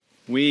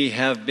We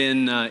have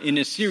been in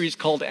a series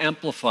called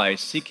Amplify,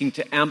 seeking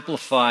to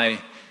amplify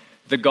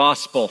the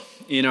gospel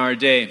in our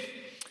day.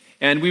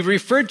 And we've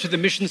referred to the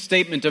mission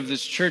statement of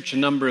this church a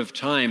number of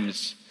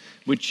times,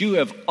 which you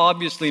have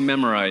obviously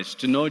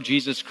memorized, to know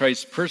Jesus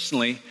Christ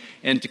personally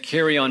and to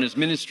carry on his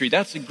ministry.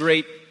 That's a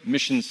great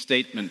mission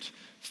statement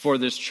for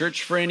this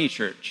church, for any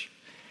church.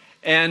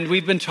 And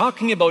we've been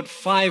talking about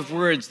 5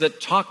 words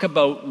that talk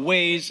about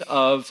ways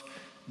of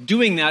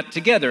doing that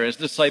together as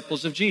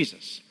disciples of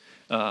Jesus.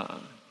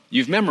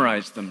 You've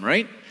memorized them,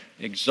 right?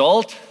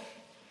 Exalt,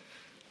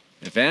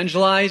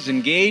 evangelize,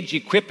 engage,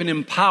 equip, and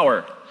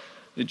empower.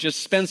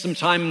 Just spend some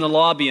time in the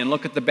lobby and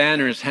look at the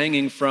banners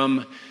hanging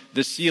from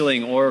the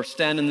ceiling or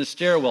stand in the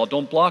stairwell.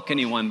 Don't block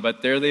anyone,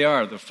 but there they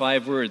are, the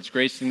 5 words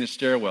gracing the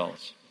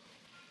stairwells.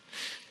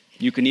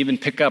 You can even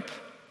pick up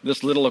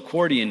this little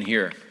accordion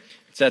here.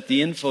 It's at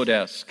the info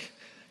desk.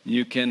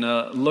 You can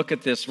look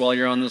at this while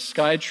you're on the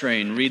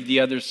SkyTrain, read the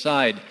other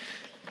side,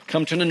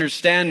 come to an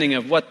understanding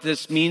of what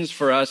this means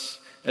for us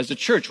as a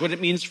church, what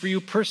it means for you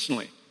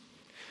personally.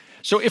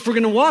 So if we're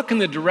going to walk in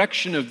the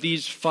direction of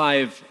these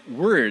 5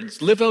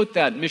 words, live out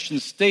that mission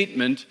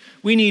statement,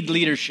 we need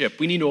leadership,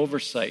 we need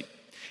oversight.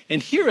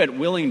 And here at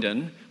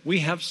Willingdon, we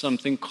have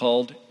something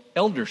called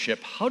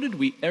eldership. How did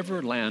we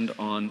ever land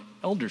on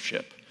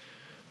eldership?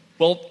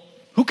 Well,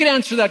 who could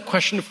answer that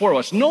question for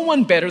us? No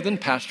one better than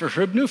Pastor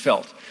Herb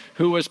Neufeld,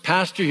 who was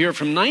pastor here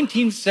from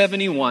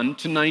 1971 to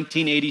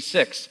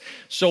 1986.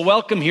 So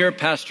welcome here,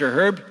 Pastor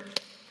Herb.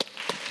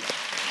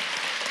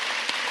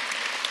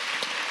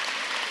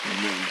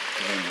 Amen.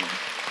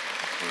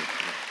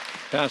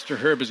 Pastor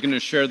Herb is going to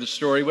share the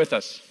story with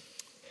us.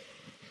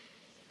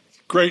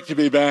 Great to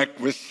be back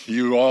with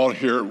you all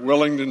here at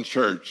Willingdon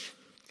Church.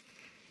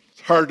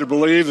 It's hard to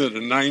believe that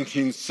in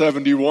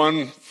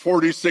 1971,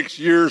 46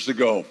 years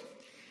ago,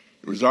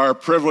 it was our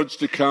privilege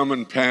to come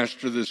and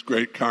pastor this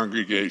great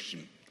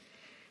congregation.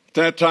 At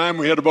that time,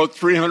 we had about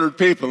 300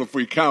 people if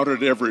we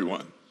counted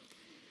everyone.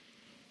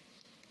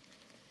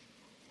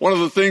 One of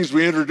the things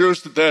we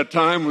introduced at that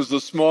time was the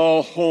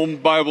small home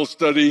Bible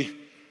study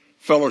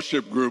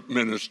fellowship group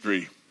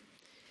ministry.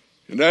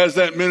 And as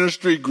that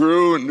ministry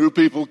grew and new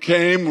people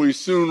came, we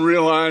soon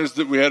realized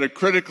that we had a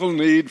critical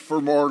need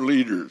for more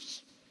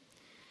leaders.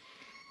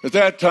 At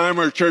that time,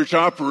 our church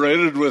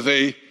operated with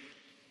a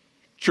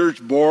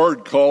church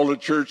board called a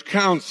church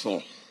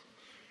council,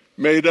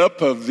 made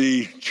up of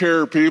the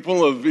chair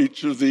people of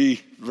each of the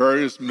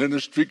various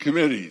ministry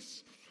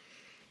committees.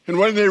 And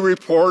when they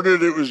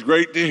reported, it was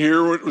great to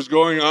hear what was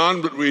going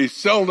on, but we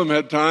seldom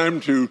had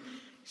time to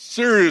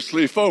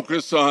seriously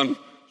focus on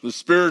the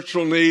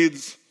spiritual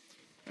needs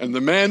and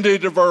the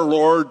mandate of our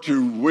Lord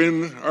to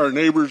win our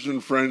neighbors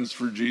and friends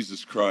for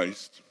Jesus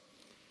Christ.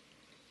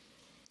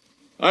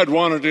 I'd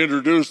wanted to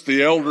introduce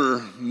the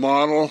elder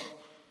model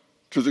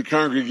to the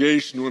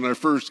congregation when I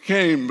first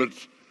came, but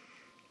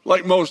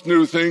like most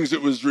new things,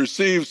 it was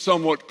received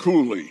somewhat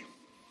coolly.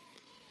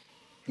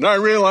 And I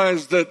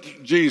realized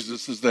that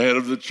Jesus is the head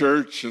of the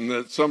church and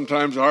that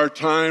sometimes our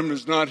time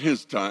is not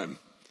his time.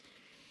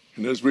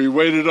 And as we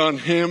waited on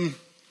him,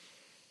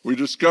 we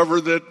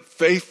discovered that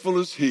faithful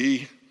is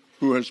he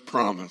who has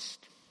promised.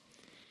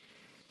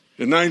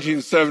 In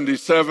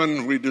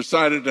 1977, we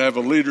decided to have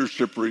a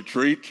leadership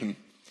retreat, and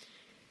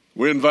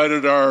we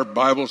invited our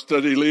Bible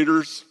study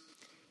leaders,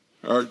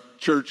 our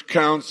church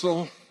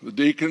council, the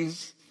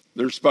deacons,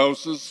 their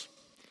spouses,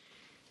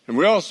 and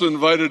we also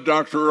invited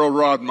Dr. Earl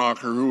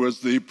Rodmacher, who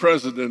was the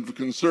president of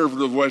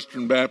Conservative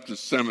Western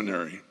Baptist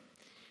Seminary.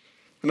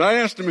 And I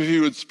asked him if he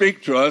would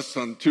speak to us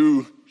on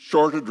 2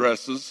 short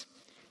addresses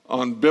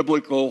on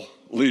biblical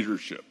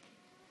leadership.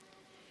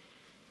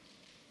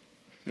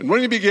 And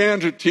when he began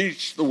to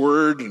teach the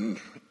word and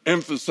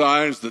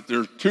emphasize that there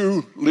are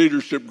 2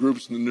 leadership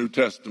groups in the New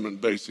Testament,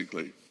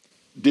 basically,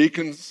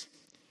 deacons,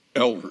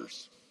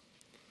 elders.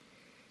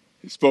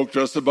 He spoke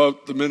to us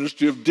about the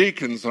ministry of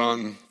deacons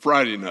on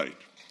Friday night.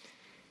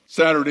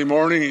 Saturday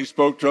morning, he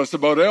spoke to us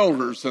about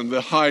elders and the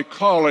high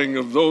calling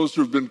of those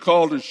who've been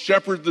called to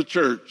shepherd the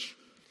church.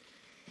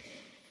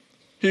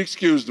 He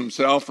excused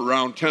himself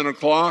around 10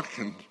 o'clock,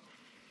 and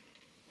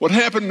what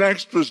happened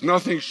next was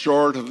nothing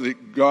short of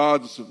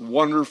God's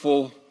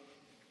wonderful,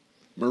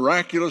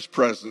 miraculous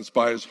presence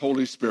by his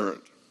Holy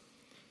Spirit.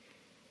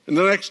 In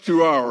the next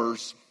 2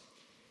 hours,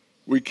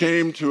 we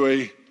came to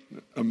an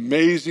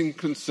amazing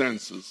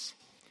consensus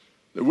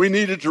that we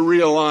needed to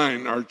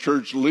realign our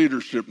church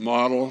leadership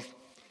model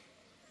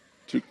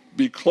to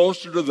be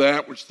closer to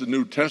that which the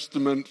New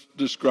Testament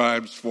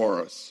describes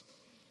for us.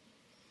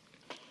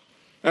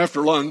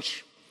 After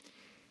lunch,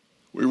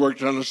 we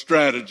worked on a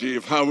strategy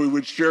of how we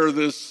would share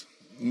this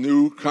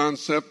new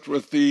concept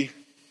with the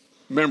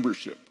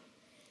membership.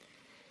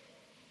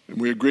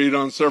 And we agreed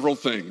on several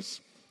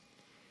things.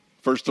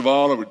 First of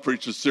all, I would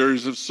preach a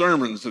series of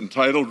sermons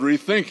entitled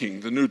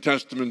Rethinking the New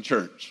Testament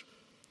Church.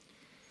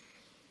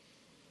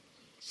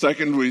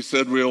 Second, we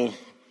said we'll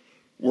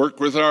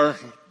work with our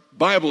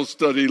Bible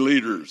study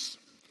leaders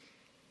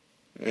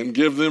and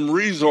give them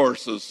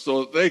resources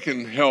so that they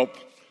can help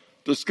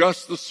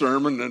discuss the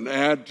sermon, and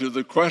add to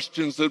the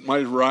questions that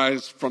might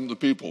arise from the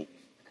people.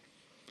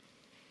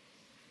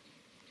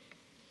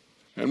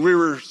 And we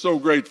were so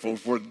grateful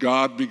for what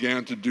God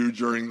began to do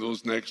during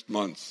those next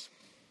months.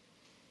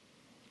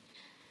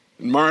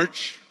 In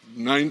March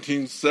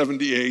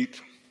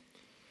 1978,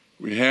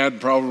 we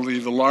had probably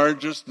the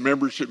largest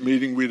membership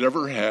meeting we'd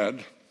ever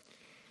had.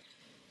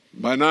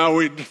 By now,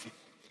 we'd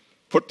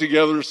put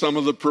together some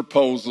of the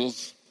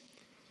proposals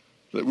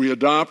that we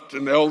adopt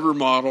an elder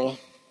model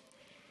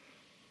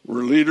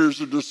where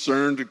leaders are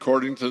discerned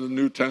according to the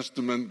New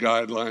Testament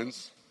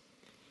guidelines,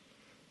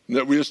 and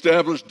that we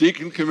establish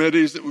deacon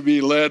committees that would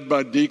be led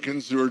by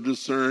deacons who are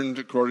discerned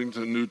according to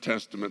the New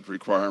Testament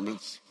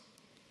requirements.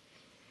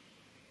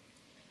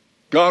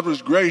 God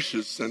was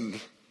gracious, and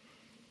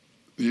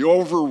the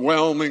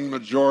overwhelming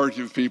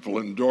majority of people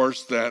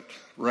endorsed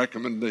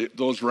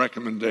those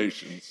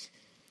recommendations.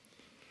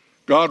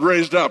 God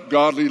raised up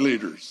godly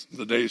leaders in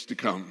the days to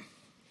come.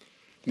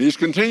 And He's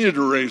continued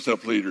to raise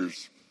up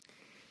leaders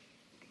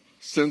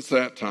since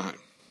that time.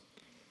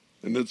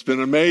 And it's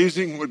been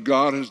amazing what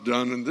God has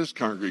done in this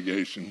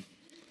congregation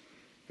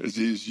as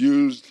He's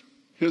used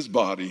His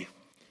body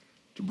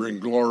to bring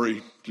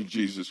glory to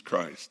Jesus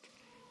Christ.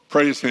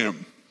 Praise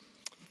Him.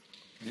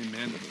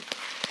 Amen.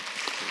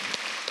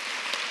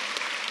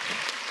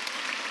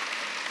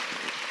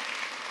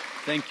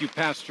 Thank you,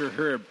 Pastor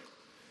Herb.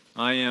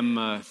 I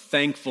am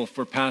thankful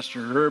for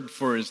Pastor Herb,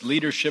 for his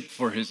leadership,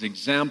 for his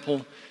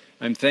example.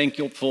 I'm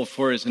thankful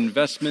for his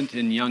investment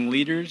in young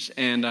leaders,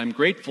 and I'm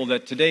grateful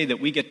that today that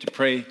we get to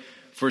pray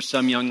for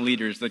some young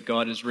leaders that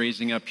God is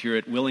raising up here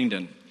at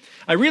Willingdon.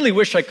 I really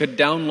wish I could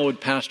download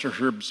Pastor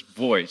Herb's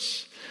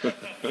voice.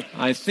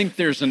 I think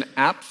there's an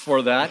app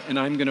for that, and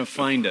I'm going to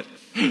find it.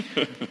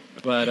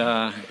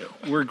 But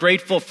we're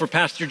grateful for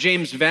Pastor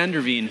James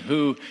Vanderveen,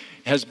 who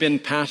has been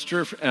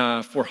pastor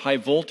for High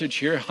Voltage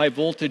here. High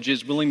Voltage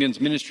is Willingdon's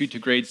ministry to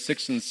grades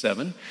 6 and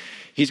 7.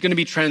 He's going to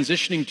be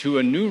transitioning to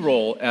a new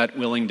role at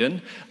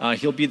Willingdon.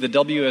 He'll be the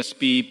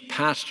WSB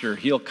pastor.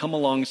 He'll come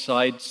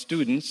alongside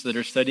students that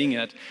are studying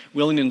at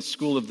Willingdon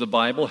School of the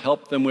Bible,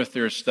 help them with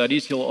their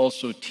studies. He'll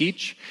also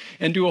teach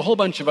and do a whole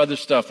bunch of other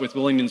stuff with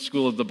Willingdon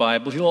School of the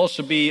Bible. He'll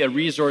also be a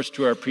resource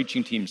to our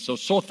preaching team.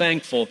 So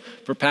thankful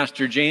for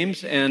Pastor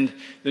James and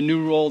the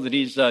new role that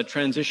he's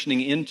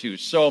transitioning into.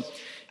 So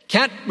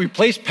can't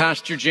replace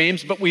Pastor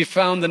James, but we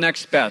found the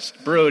next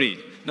best, Brody.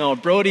 No,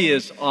 Brody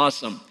is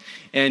awesome.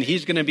 And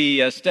he's going to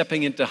be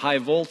stepping into High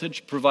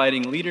Voltage,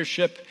 providing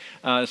leadership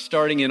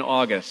starting in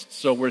August.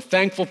 So we're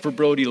thankful for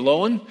Brody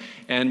Lowen,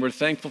 and we're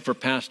thankful for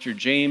Pastor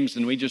James,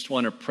 and we just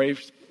want to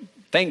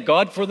thank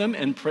God for them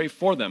and pray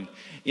for them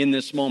in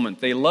this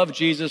moment. They love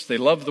Jesus, they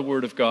love the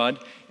Word of God,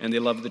 and they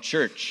love the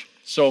church.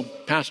 So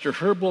Pastor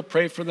Herb will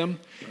pray for them,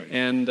 right.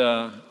 And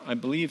I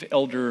believe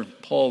Elder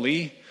Paul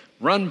Lee.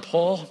 Run,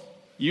 Paul,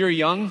 you're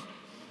young.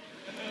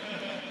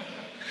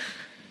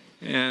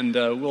 And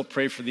we'll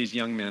pray for these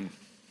young men.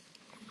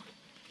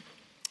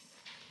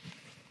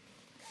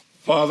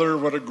 Father,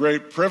 what a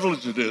great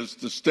privilege it is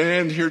to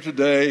stand here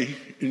today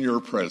in your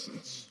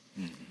presence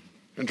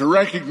and to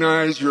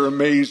recognize your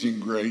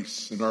amazing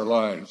grace in our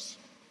lives.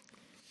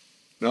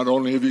 Not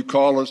only have you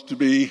called us to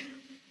be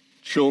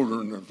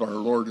children of our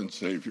Lord and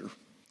Savior,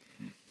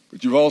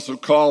 but you've also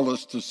called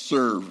us to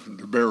serve and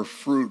to bear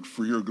fruit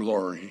for your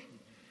glory.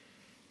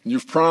 And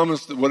you've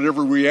promised that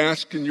whatever we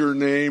ask in your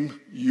name,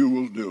 you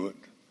will do it.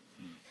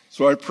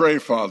 So I pray,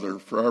 Father,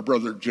 for our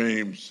brother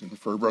James and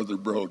for our brother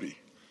Brody.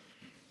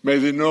 May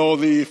they know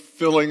the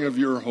filling of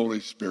your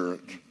Holy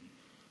Spirit,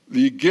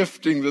 the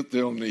gifting that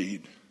they'll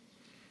need.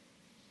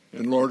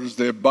 And Lord, as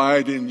they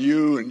abide in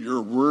you and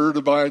your word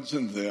abides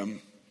in them,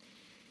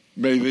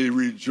 may they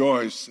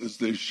rejoice as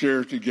they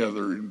share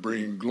together in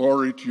bringing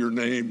glory to your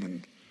name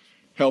and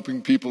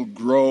helping people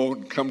grow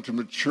and come to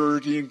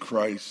maturity in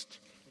Christ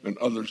and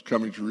others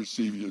coming to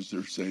receive you as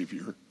their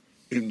Savior.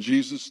 In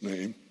Jesus'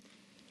 name,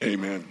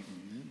 amen.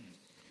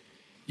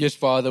 Yes,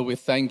 Father, we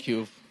thank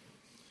you.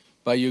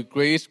 By your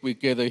grace, we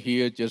gather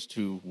here just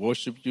to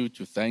worship you,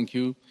 to thank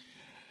you.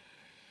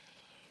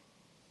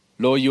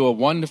 Lord, your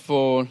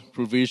wonderful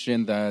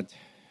provision that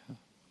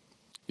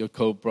your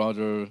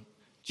co-brother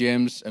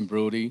James and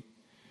Brody,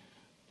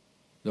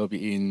 they'll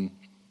be in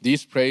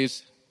this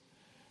place.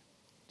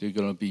 They're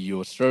going to be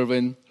your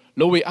servant.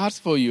 Lord, we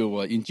ask for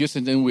you, in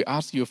Jesus' name, we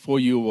ask you for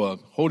your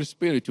Holy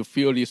Spirit to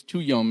fill these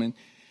two young men,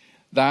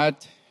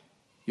 that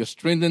you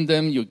strengthen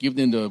them, you give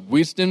them the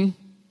wisdom,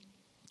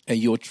 and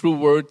your true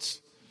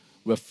words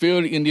will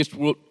fill in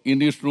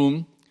this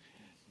room,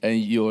 and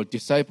your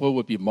disciple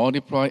will be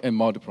multiplied and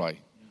multiplied.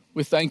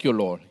 We thank you,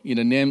 Lord. In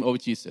the name of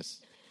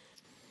Jesus,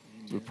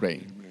 we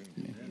pray.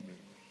 Amen.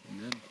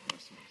 Amen.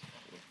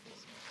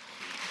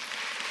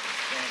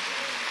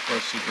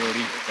 Bless you, Brody.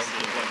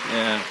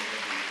 Yeah.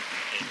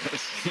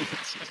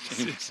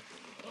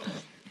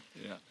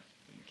 Yeah.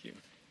 Thank you.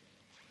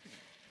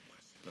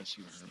 Bless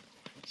you, Herb.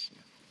 Bless you.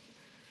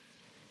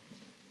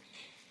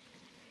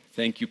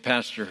 Thank you,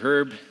 Pastor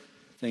Herb.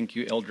 Thank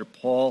you, Elder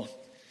Paul.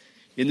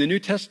 In the New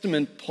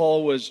Testament,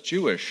 Paul was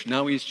Jewish.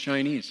 Now he's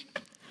Chinese.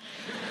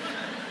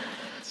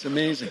 It's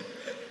amazing.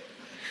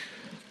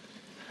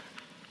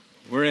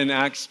 We're in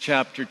Acts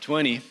chapter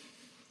 20.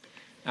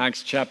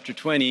 Acts chapter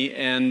 20,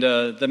 and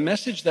the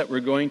message that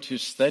we're going to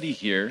study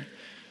here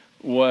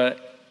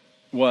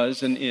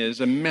was and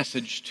is a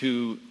message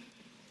to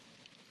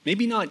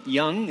maybe not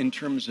young in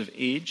terms of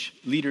age,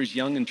 leaders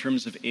young in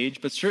terms of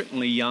age, but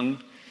certainly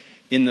young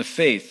in the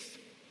faith.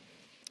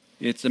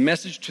 It's a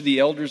message to the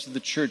elders of the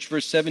church.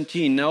 Verse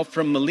 17, now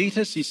from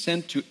Miletus he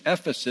sent to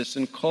Ephesus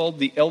and called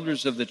the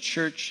elders of the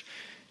church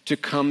to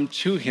come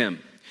to him.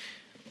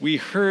 We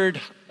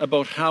heard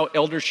about how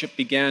eldership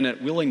began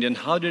at Willingdon.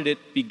 How did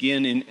it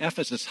begin in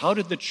Ephesus? How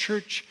did the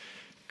church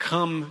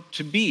come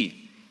to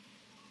be?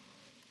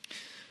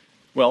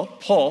 Well,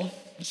 Paul,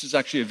 this is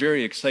actually a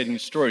very exciting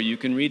story. You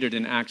can read it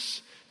in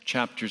Acts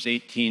chapters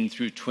 18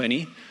 through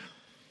 20.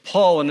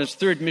 Paul, on his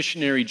third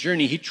missionary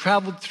journey, he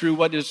traveled through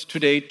what is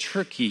today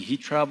Turkey. He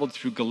traveled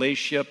through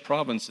Galatia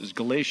provinces,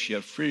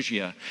 Galatia,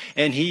 Phrygia,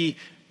 and he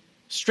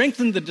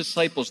strengthened the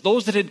disciples,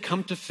 those that had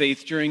come to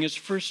faith during his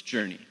first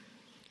journey.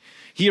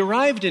 He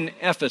arrived in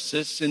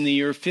Ephesus in the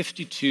year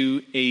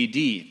 52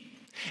 AD.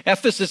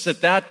 Ephesus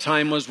at that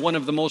time was one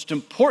of the most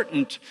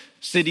important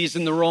cities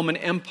in the Roman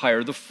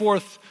Empire, the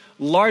fourth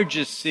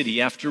largest city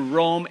after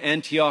Rome,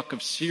 Antioch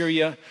of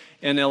Syria,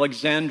 and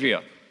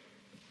Alexandria.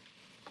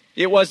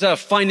 It was a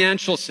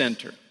financial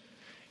center.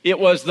 It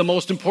was the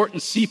most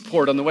important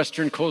seaport on the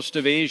western coast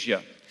of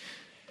Asia.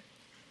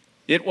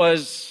 It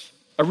was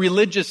a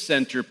religious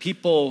center.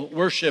 People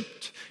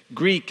worshipped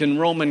Greek and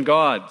Roman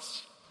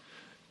gods.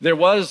 There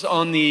was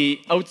on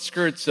the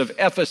outskirts of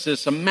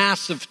Ephesus a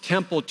massive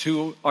temple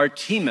to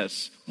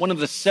Artemis, one of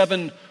the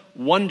 7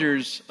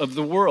 wonders of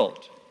the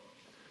world.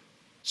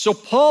 So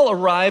Paul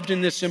arrived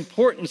in this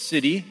important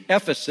city,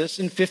 Ephesus,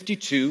 in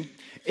 52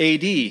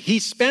 AD. He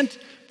spent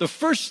the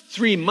first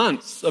 3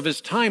 months of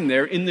his time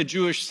there in the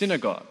Jewish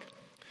synagogue,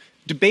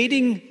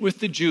 debating with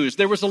the Jews.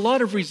 There was a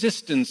lot of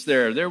resistance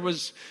there. There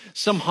was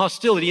some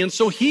hostility. And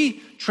so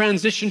he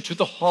transitioned to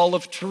the hall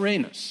of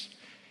Tyrannus.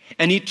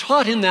 And he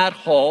taught in that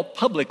hall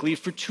publicly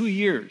for 2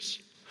 years.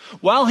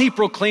 While he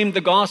proclaimed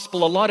the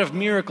gospel, a lot of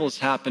miracles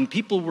happened.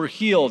 People were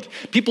healed.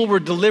 People were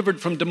delivered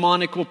from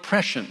demonic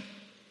oppression.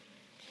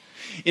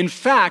 In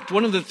fact,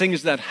 one of the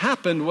things that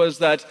happened was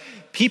that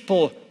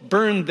people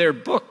burned their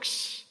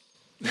books.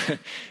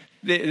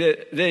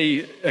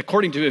 They,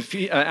 according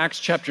to Acts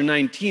chapter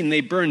 19,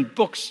 they burned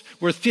books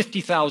worth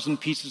 50,000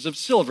 pieces of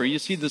silver. You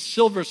see, the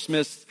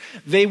silversmiths,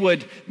 they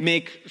would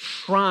make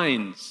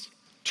shrines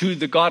to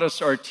the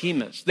goddess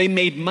Artemis. They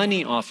made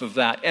money off of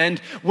that. And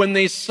when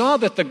they saw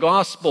that the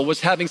gospel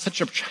was having such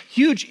a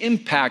huge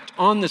impact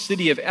on the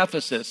city of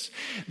Ephesus,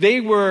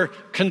 they were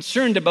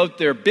concerned about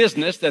their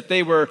business, that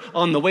they were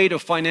on the way to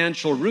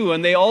financial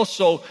ruin. They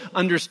also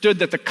understood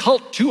that the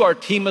cult to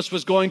Artemis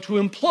was going to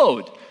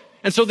implode.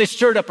 And so they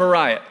stirred up a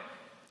riot.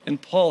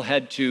 And Paul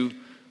had to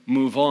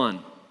move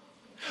on.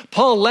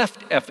 Paul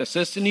left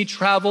Ephesus and he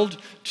traveled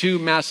to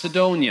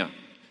Macedonia.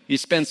 He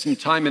spent some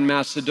time in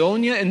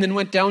Macedonia and then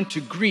went down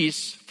to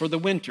Greece for the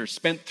winter,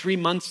 spent 3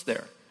 months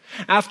there.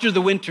 After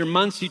the winter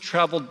months, he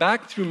traveled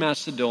back through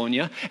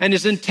Macedonia, and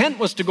his intent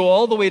was to go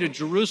all the way to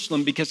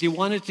Jerusalem because he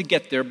wanted to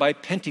get there by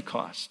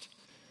Pentecost.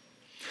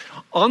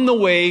 On the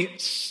way,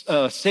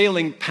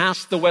 sailing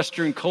past the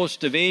western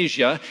coast of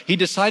Asia, he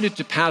decided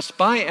to pass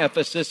by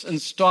Ephesus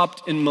and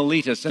stopped in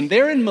Miletus. And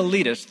there in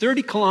Miletus,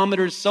 30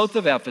 kilometers south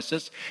of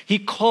Ephesus, he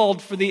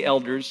called for the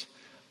elders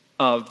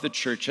of the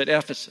church at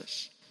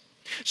Ephesus.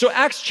 So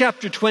Acts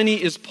chapter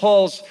 20 is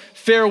Paul's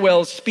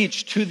farewell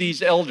speech to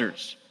these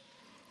elders,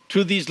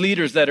 to these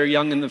leaders that are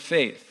young in the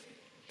faith.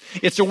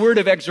 It's a word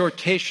of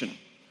exhortation.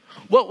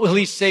 What will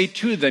he say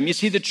to them? You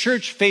see, the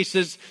church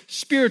faces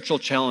spiritual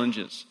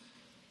challenges.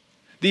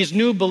 These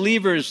new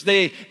believers,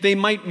 they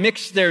might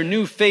mix their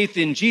new faith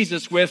in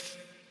Jesus with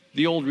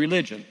the old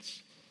religions.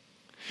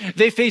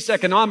 They face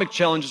economic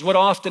challenges. What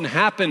often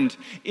happened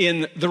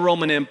in the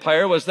Roman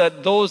Empire was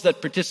that those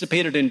that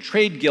participated in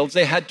trade guilds,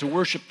 they had to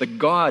worship the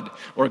god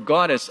or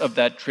goddess of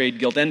that trade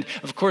guild. And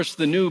of course,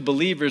 the new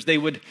believers, they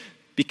would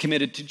be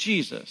committed to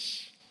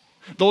Jesus.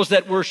 Those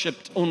that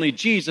worshiped only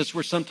Jesus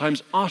were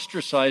sometimes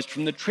ostracized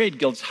from the trade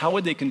guilds. How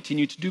would they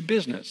continue to do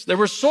business? There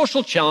were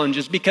social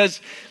challenges because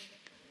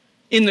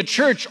in the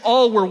church,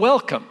 all were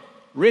welcome.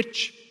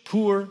 Rich,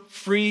 poor,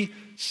 free,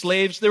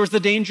 slaves. There was the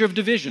danger of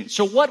division.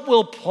 So what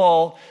will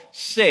Paul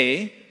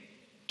say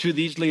to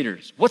these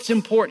leaders? What's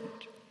important?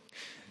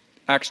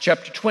 Acts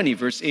chapter 20,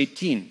 verse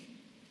 18.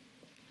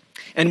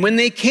 And when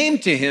they came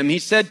to him, he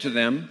said to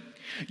them,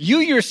 you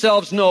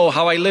yourselves know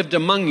how I lived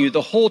among you the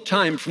whole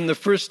time from the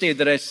first day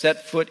that I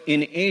set foot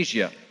in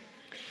Asia,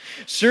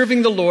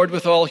 serving the Lord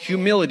with all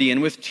humility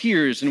and with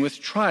tears and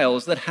with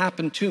trials that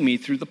happened to me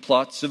through the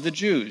plots of the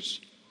Jews.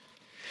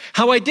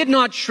 How I did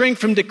not shrink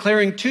from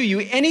declaring to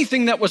you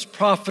anything that was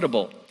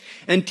profitable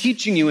and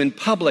teaching you in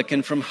public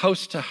and from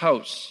house to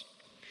house,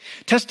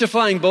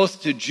 testifying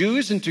both to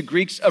Jews and to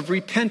Greeks of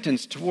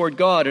repentance toward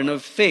God and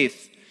of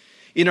faith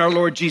in our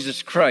Lord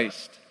Jesus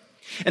Christ.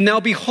 And now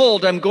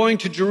behold, I'm going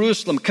to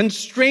Jerusalem,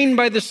 constrained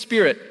by the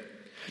Spirit,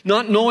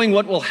 not knowing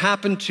what will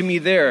happen to me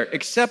there,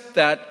 except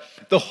that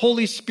the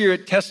Holy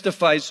Spirit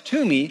testifies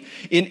to me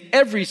in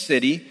every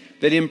city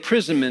that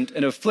imprisonment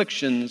and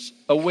afflictions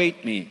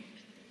await me.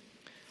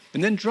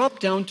 And then drop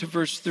down to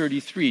verse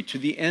 33, to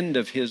the end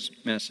of his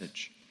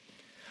message.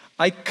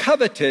 I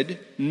coveted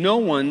no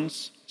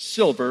one's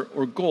silver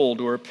or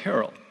gold or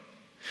apparel.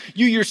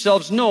 You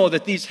yourselves know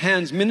that these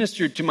hands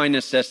ministered to my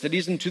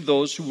necessities and to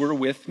those who were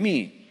with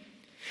me.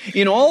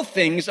 In all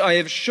things I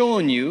have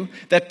shown you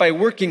that by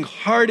working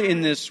hard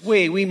in this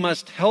way, we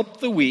must help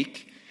the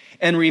weak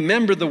and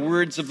remember the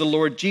words of the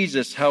Lord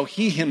Jesus, how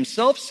he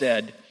himself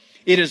said,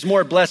 it is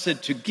more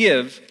blessed to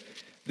give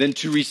than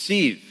to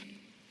receive.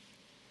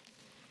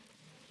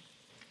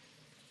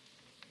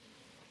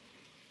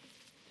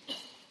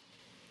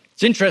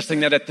 It's interesting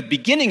that at the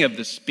beginning of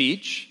the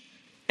speech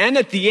and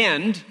at the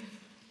end,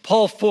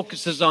 Paul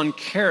focuses on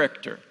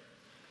character.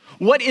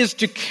 What is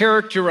to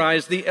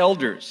characterize the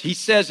elders? He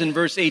says in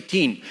verse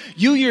 18,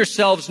 you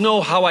yourselves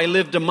know how I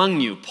lived among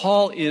you.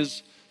 Paul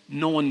is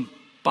known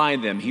by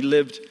them. He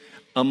lived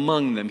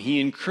among them.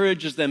 He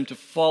encourages them to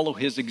follow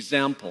his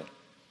example.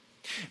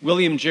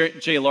 William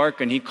J.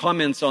 Larkin, he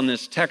comments on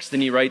this text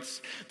and he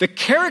writes, the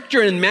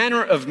character and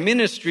manner of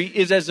ministry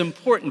is as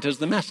important as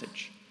the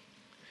message.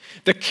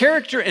 The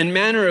character and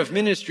manner of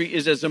ministry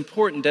is as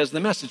important as the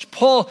message.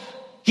 Paul,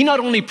 he not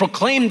only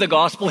proclaimed the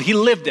gospel, he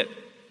lived it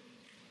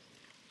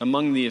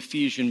among the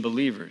Ephesian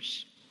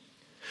believers.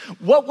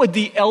 What would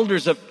the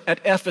elders at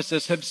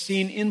Ephesus have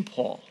seen in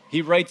Paul?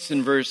 He writes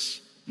in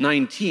verse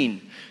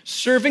 19,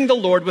 serving the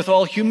Lord with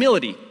all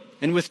humility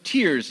and with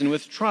tears and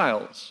with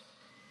trials.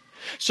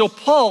 So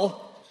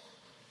Paul,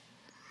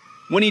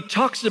 when he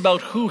talks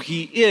about who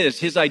he is,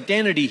 his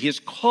identity, his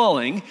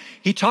calling,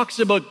 he talks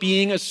about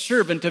being a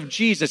servant of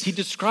Jesus. He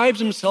describes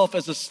himself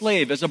as a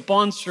slave, as a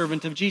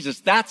bondservant of Jesus.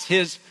 That's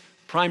his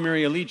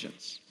primary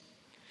allegiance.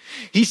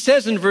 He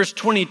says in verse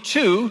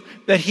 22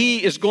 that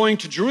he is going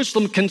to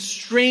Jerusalem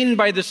constrained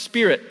by the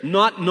Spirit,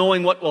 not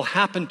knowing what will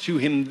happen to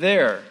him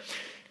there.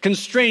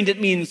 Constrained,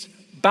 it means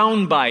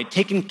bound by,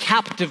 taken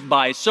captive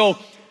by. So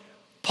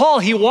Paul,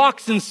 he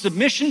walks in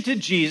submission to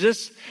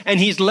Jesus, and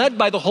he's led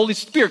by the Holy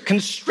Spirit,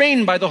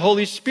 constrained by the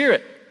Holy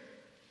Spirit.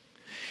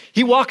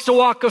 He walks a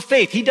walk of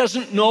faith. He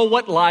doesn't know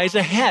what lies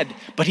ahead,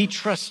 but he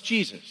trusts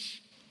Jesus.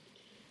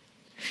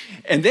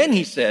 And then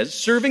he says,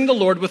 serving the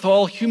Lord with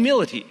all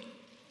humility.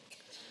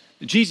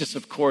 Jesus,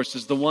 of course,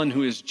 is the one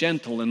who is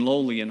gentle and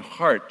lowly in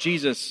heart.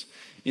 Jesus,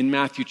 in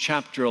Matthew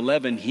chapter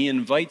 11, he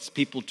invites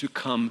people to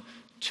come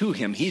to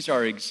him. He's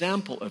our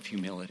example of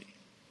humility.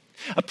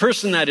 A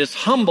person that is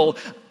humble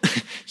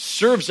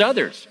serves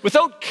others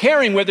without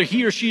caring whether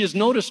he or she is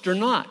noticed or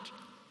not.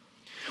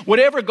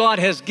 Whatever God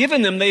has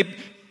given them, they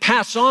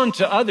pass on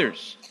to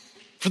others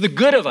for the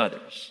good of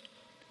others.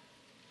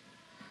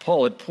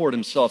 Paul had poured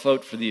himself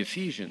out for the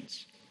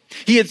Ephesians.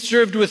 He had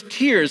served with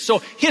tears, so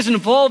his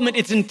involvement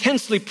is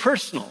intensely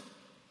personal.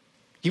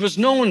 He was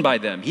known by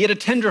them. He had a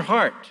tender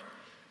heart.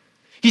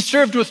 He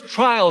served with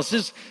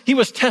trials. He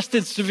was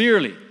tested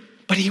severely,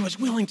 but he was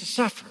willing to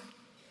suffer.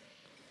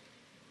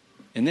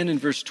 And then in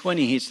verse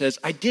 20, he says,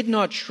 I did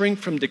not shrink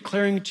from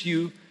declaring to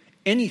you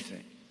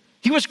anything.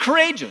 He was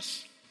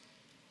courageous.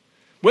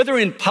 Whether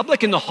in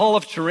public in the hall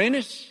of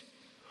Tyrannus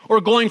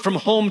or going from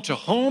home to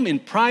home in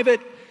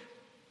private,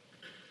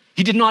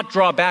 he did not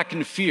draw back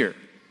in fear.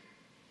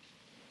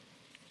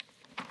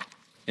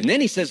 And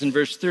then he says in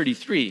verse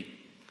 33,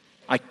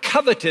 I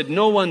coveted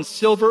no one's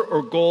silver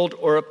or gold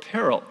or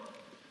apparel.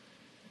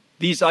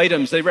 These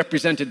items, they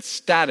represented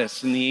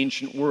status in the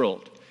ancient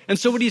world. And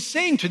so what he's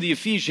saying to the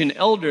Ephesian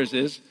elders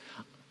is,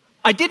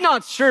 I did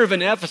not serve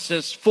in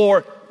Ephesus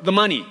for the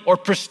money or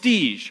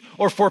prestige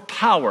or for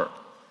power.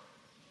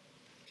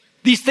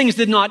 These things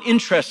did not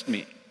interest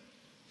me.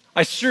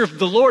 I served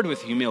the Lord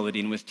with humility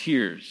and with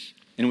tears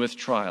and with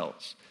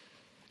trials.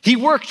 He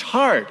worked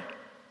hard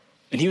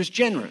and he was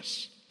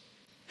generous.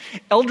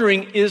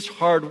 Eldering is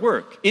hard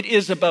work. It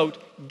is about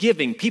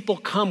giving. People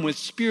come with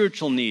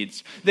spiritual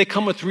needs. They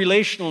come with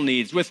relational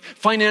needs, with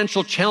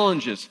financial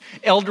challenges.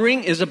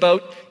 Eldering is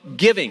about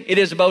giving. It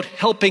is about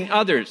helping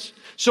others.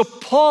 So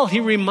Paul, he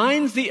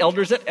reminds the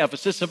elders at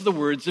Ephesus of the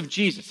words of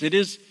Jesus. It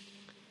is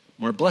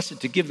more blessed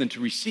to give than to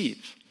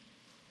receive.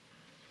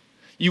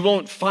 You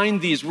won't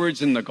find these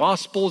words in the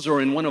Gospels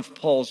or in one of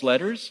Paul's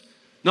letters.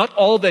 Not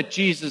all that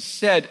Jesus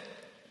said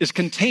is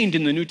contained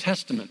in the New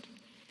Testament.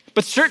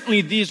 But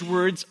certainly these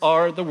words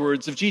are the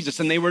words of Jesus,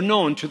 and they were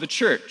known to the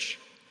church.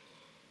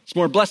 It's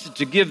more blessed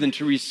to give than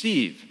to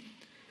receive.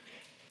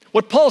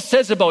 What Paul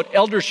says about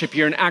eldership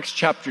here in Acts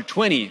chapter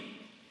 20,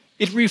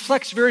 it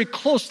reflects very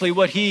closely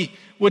what he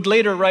would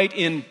later write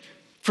in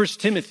 1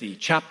 Timothy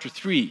chapter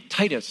 3,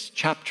 Titus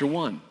chapter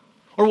 1,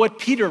 or what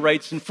Peter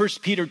writes in 1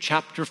 Peter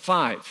chapter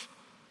 5.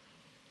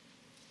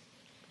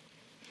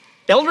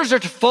 Elders are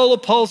to follow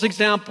Paul's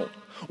example,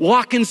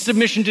 walk in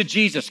submission to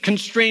Jesus,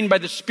 constrained by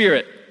the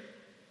Spirit.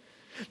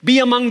 Be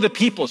among the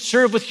people,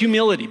 serve with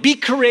humility, be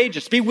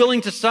courageous, be willing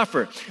to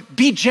suffer,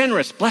 be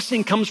generous.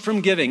 Blessing comes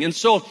from giving. And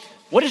so,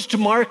 what is to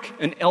mark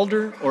an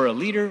elder or a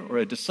leader or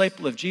a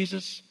disciple of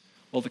Jesus?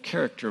 Well, the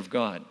character of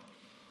God.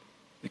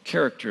 The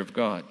character of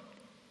God.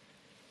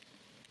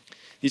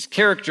 These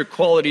character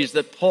qualities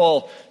that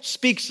Paul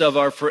speaks of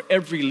are for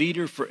every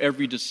leader, for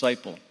every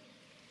disciple.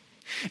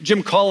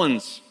 Jim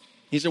Collins,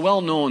 he's a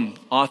well-known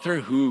author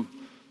who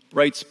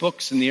writes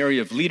books in the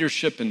area of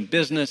leadership and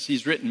business.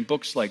 He's written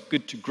books like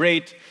Good to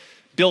Great,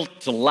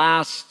 Built to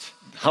Last,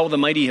 How the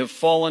Mighty Have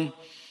Fallen.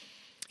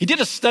 He did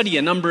a study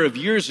a number of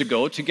years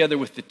ago together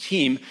with the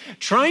team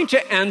trying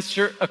to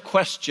answer a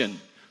question.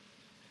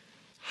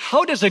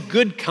 How does a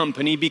good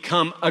company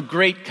become a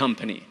great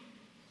company?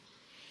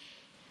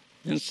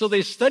 And so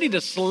they studied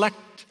a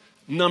select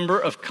number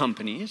of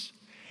companies,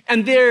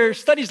 and their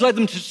studies led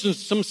them to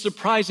some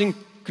surprising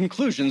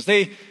conclusions.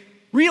 They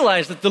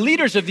realized that the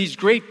leaders of these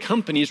great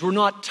companies were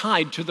not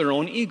tied to their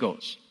own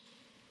egos.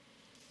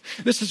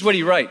 This is what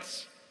he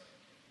writes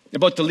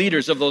about the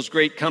leaders of those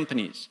great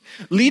companies.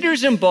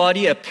 Leaders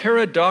embody a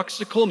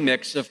paradoxical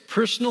mix of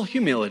personal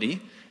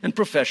humility and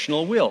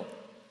professional will.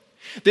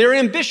 They are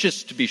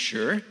ambitious, to be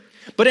sure,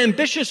 but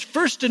ambitious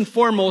first and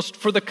foremost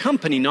for the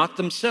company, not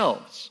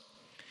themselves.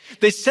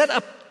 They set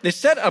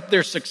up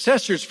their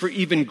successors for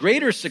even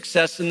greater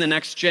success in the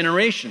next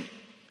generation.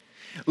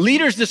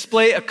 Leaders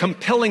display a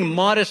compelling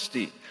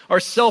modesty, are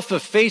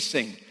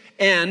self-effacing,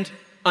 and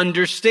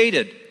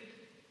understated.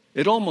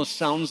 It almost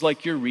sounds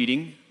like you're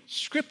reading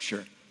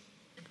Scripture.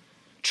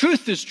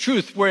 Truth is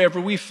truth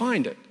wherever we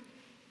find it.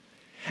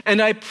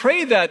 And I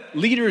pray that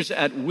leaders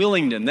at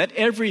Willingdon, that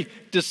every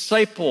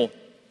disciple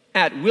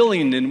at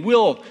Willingdon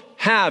will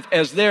have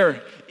as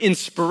their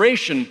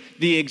inspiration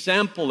the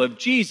example of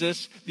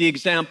Jesus, the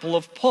example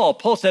of Paul.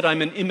 Paul said,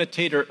 I'm an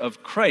imitator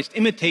of Christ.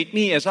 Imitate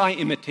me as I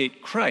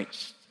imitate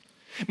Christ.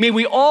 May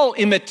we all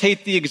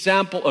imitate the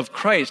example of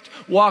Christ.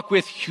 Walk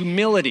with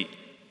humility.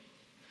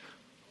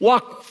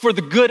 Walk for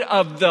the good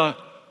of the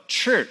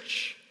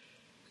church.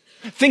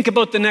 Think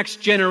about the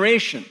next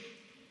generation.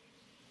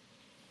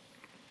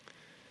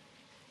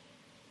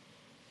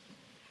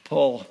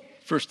 Paul,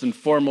 first and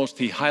foremost,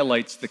 he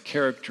highlights the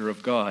character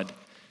of God.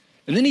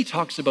 And then he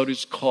talks about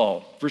his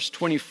call, verse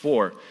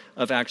 24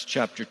 of Acts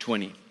chapter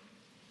 20.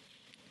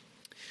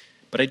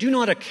 But I do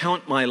not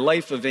account my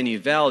life of any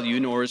value,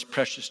 nor as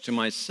precious to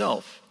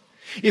myself,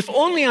 if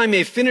only I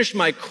may finish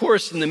my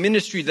course in the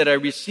ministry that I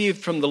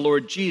received from the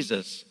Lord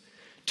Jesus,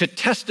 to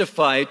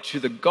testify to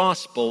the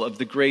gospel of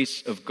the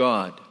grace of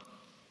God.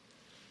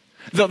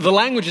 The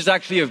language is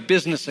actually of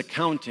business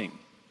accounting.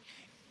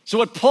 So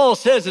what Paul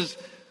says is,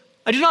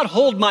 I do not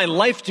hold my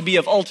life to be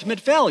of ultimate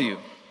value.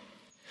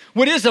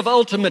 What is of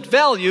ultimate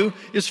value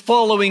is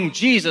following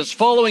Jesus,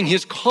 following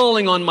his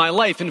calling on my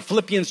life. In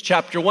Philippians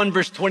chapter 1,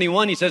 verse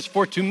 21, he says,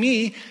 for to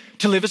me,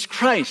 to live is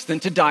Christ,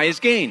 and to die is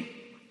gain.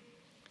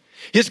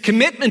 His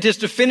commitment is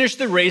to finish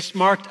the race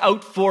marked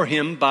out for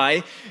him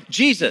by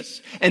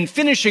Jesus. And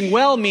finishing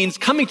well means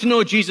coming to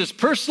know Jesus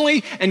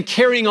personally and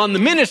carrying on the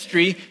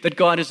ministry that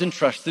God has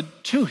entrusted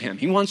to him.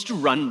 He wants to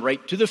run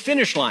right to the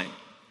finish line.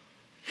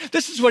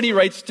 This is what he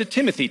writes to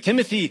Timothy.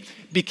 Timothy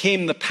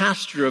became the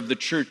pastor of the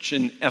church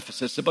in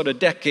Ephesus about a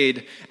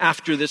decade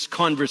after this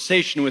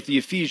conversation with the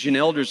Ephesian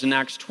elders in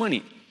Acts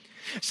 20.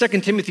 2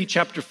 Timothy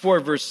chapter 4,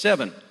 verse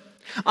 7.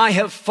 I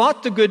have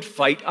fought the good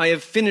fight, I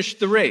have finished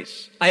the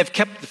race, I have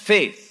kept the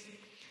faith.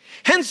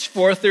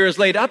 Henceforth there is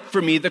laid up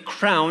for me the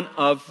crown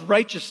of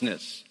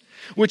righteousness,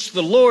 which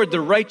the Lord,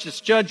 the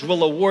righteous judge,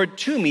 will award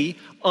to me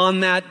on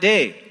that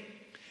day.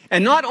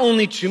 And not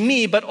only to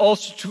me, but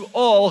also to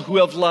all who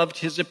have loved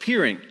his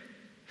appearing.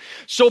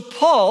 So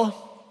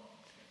Paul,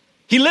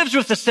 he lives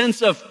with a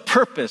sense of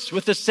purpose,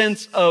 with a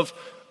sense of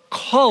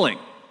calling.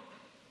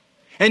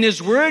 And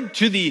his word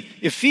to the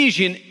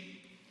Ephesian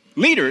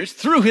leaders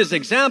through his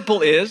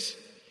example is,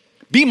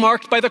 be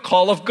marked by the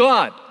call of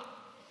God.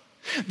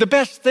 The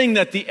best thing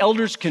that the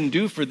elders can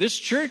do for this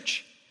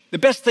church, the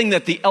best thing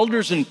that the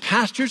elders and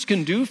pastors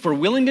can do for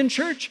Willingdon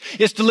Church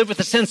is to live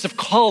with a sense of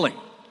calling.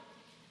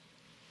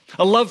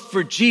 A love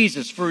for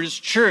Jesus, for his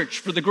church,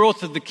 for the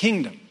growth of the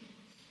kingdom.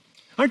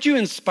 Aren't you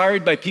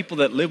inspired by people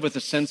that live with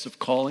a sense of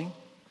calling?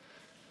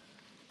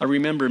 I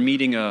remember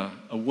meeting a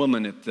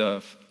woman at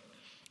the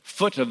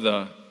foot of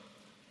the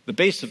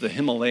base of the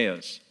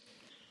Himalayas.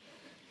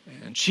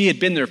 And she had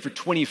been there for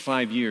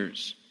 25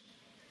 years.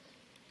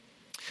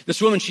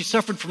 This woman, she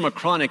suffered from a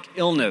chronic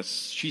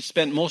illness. She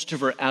spent most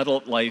of her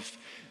adult life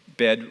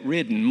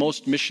bedridden.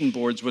 Most mission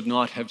boards would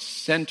not have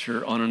sent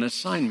her on an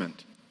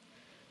assignment.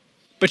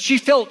 But she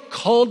felt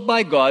called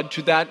by God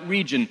to that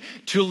region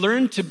to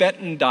learn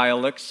Tibetan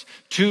dialects,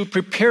 to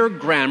prepare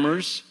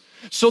grammars,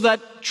 so that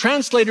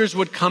translators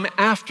would come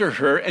after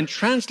her and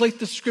translate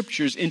the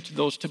scriptures into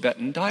those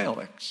Tibetan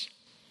dialects.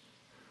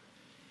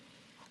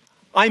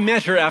 I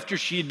met her after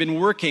she had been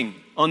working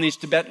on these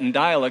Tibetan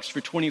dialects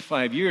for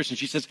 25 years, and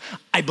she says,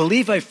 I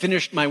believe I've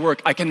finished my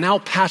work. I can now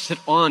pass it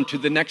on to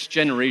the next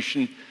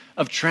generation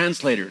of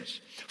translators.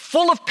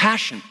 Full of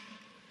passion.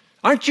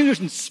 Aren't you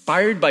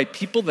inspired by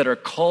people that are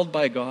called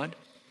by God?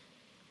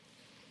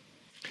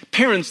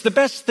 Parents, the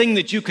best thing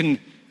that you can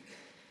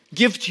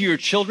give to your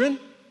children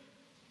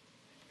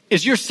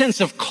is your sense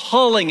of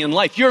calling in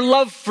life, your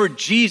love for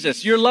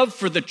Jesus, your love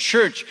for the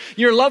church,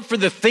 your love for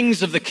the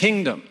things of the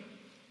kingdom.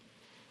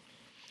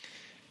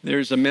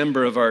 There's a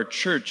member of our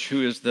church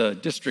who is the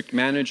district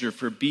manager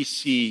for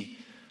BC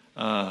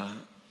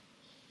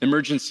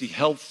Emergency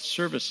Health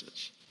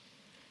Services.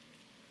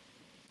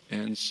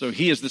 And so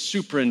he is the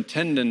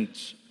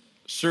superintendent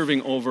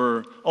serving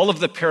over all of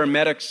the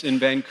paramedics in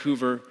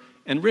Vancouver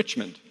and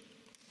Richmond.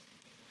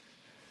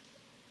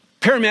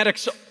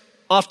 Paramedics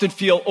often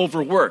feel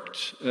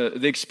overworked.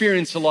 They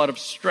experience a lot of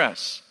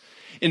stress.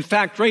 In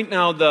fact, right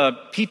now, the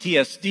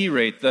PTSD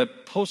rate, the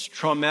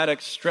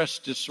post-traumatic stress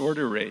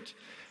disorder rate,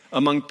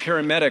 among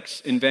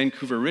paramedics in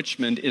Vancouver,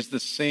 Richmond, is the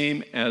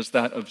same as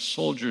that of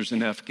soldiers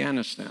in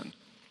Afghanistan.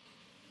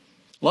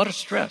 A lot of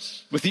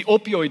stress. With the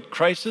opioid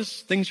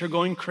crisis, things are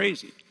going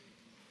crazy.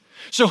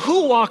 So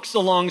who walks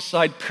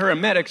alongside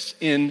paramedics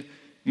in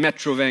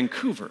Metro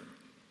Vancouver?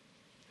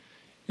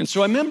 And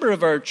so a member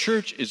of our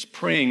church is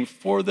praying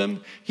for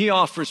them. He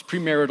offers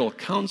premarital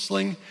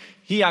counseling.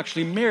 He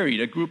actually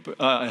married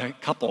a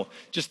couple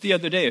just the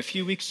other day, a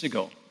few weeks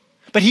ago.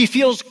 But he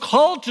feels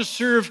called to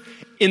serve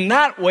in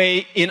that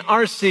way in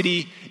our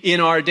city, in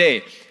our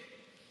day.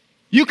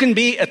 You can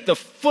be at the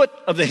foot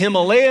of the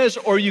Himalayas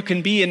or you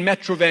can be in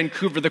Metro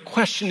Vancouver. The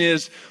question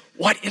is,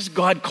 what is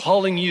God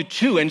calling you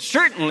to? And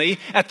certainly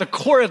at the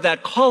core of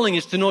that calling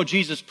is to know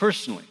Jesus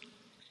personally.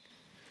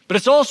 But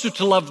it's also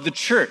to love the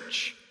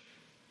church.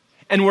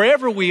 And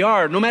wherever we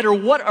are, no matter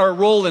what our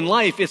role in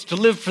life, is to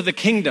live for the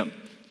kingdom,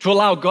 to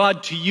allow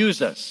God to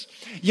use us.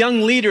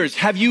 Young leaders,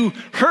 have you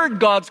heard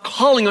God's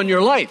calling on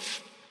your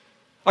life?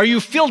 Are you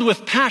filled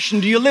with passion?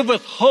 Do you live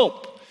with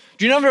hope?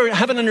 Do you never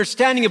have an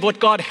understanding of what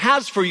God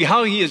has for you,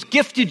 how He has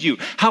gifted you,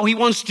 how He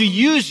wants to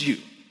use you?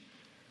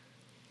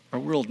 Our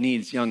world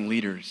needs young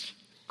leaders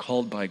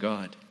called by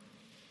God.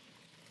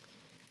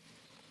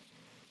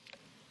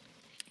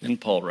 Then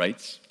Paul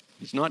writes,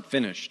 he's not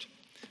finished.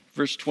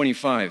 Verse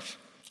 25.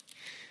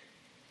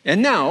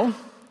 And now,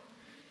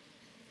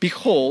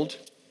 behold,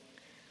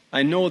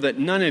 I know that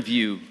none of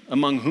you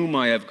among whom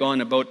I have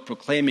gone about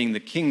proclaiming the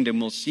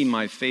kingdom will see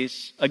my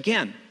face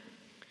again.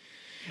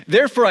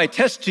 Therefore I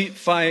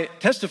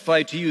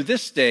testify to you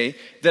this day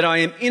that I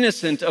am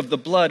innocent of the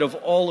blood of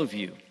all of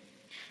you.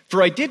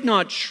 For I did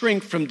not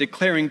shrink from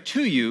declaring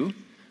to you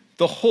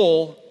the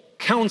whole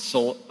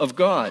counsel of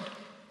God.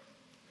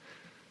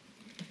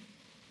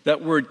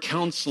 That word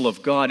counsel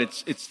of God,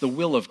 it's the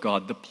will of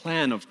God, the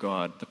plan of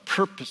God, the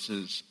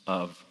purposes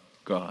of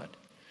God.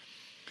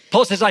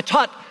 Paul says, I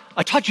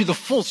taught you the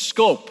full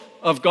scope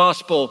of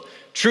gospel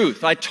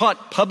truth. I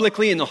taught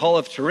publicly in the hall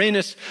of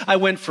Tyrannus. I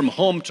went from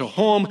home to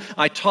home.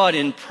 I taught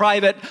in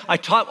private. I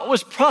taught what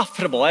was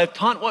profitable. I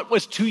taught what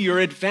was to your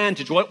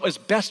advantage, what was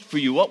best for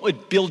you, what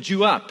would build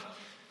you up.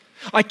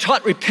 I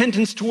taught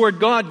repentance toward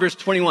God, verse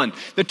 21,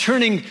 the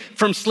turning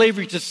from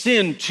slavery to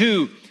sin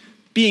to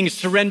being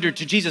surrendered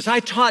to Jesus.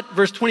 I taught,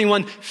 verse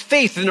 21,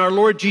 faith in our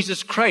Lord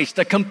Jesus Christ,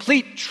 a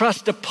complete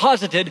trust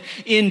deposited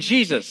in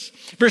Jesus.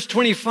 Verse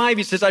 25,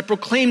 he says, I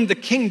proclaimed the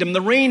kingdom,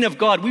 the reign of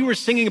God. We were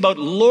singing about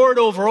Lord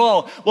over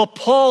all. Well,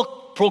 Paul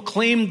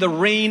proclaimed the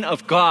reign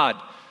of God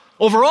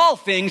over all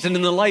things and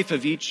in the life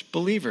of each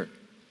believer.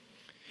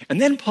 And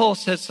then Paul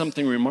says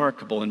something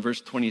remarkable in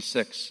verse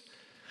 26.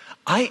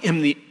 I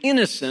am the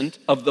innocent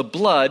of the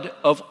blood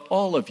of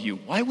all of you.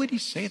 Why would he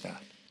say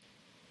that?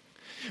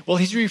 Well,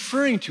 he's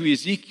referring to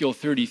Ezekiel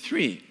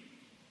 33.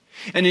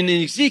 And in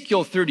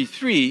Ezekiel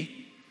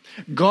 33,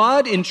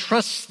 God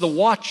entrusts the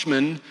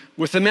watchman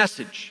with a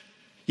message.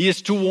 He is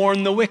to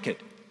warn the wicked.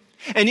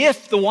 And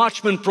if the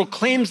watchman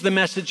proclaims the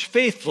message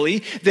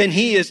faithfully, then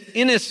he is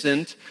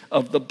innocent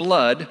of the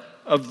blood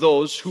of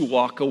those who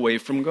walk away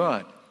from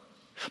God.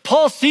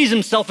 Paul sees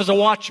himself as a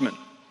watchman.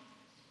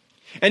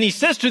 And he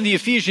says to the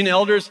Ephesian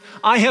elders,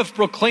 I have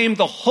proclaimed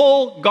the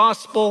whole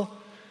gospel,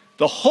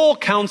 the whole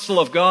counsel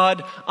of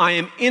God. I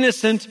am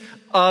innocent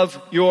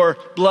of your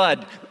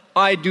blood.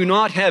 I do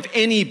not have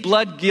any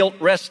blood guilt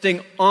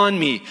resting on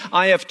me.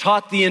 I have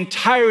taught the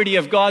entirety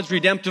of God's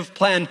redemptive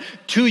plan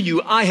to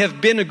you. I have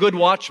been a good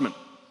watchman.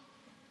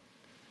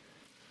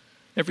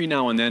 Every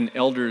now and then,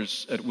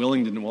 elders at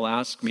Willingdon will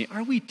ask me,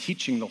 are we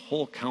teaching the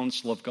whole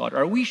counsel of God?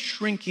 Are we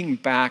shrinking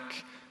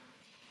back?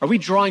 Are we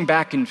drawing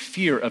back in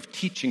fear of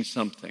teaching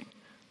something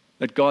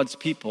that God's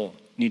people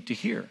need to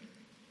hear?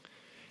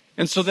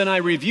 And so then I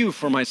review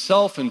for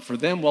myself and for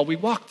them. Well, we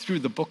walked through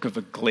the book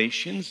of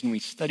Galatians and we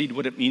studied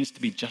what it means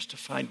to be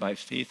justified by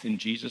faith in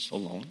Jesus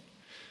alone.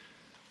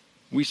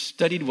 We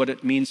studied what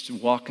it means to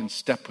walk in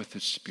step with the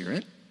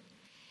Spirit.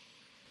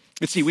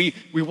 Let's see, we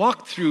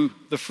walked through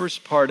the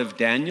first part of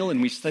Daniel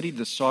and we studied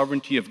the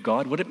sovereignty of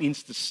God, what it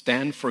means to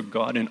stand for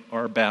God in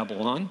our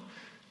Babylon.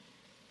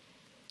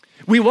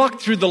 We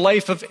walked through the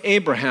life of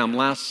Abraham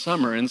last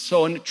summer, and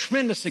so in a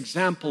tremendous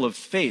example of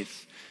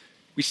faith,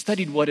 we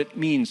studied what it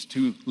means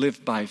to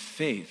live by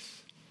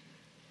faith.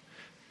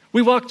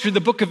 We walked through the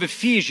book of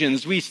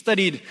Ephesians. We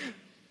studied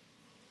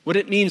what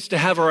it means to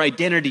have our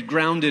identity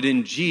grounded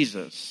in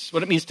Jesus,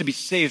 what it means to be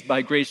saved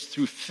by grace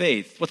through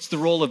faith. What's the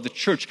role of the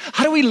church?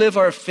 How do we live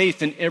our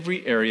faith in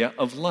every area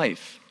of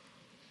life?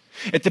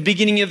 At the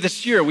beginning of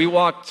this year, we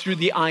walked through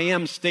the I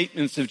am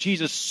statements of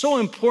Jesus. So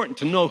important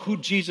to know who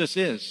Jesus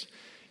is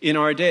in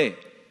our day.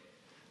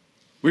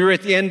 We were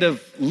at the end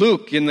of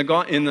Luke in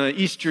the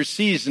Easter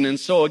season, and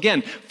so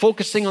again,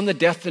 focusing on the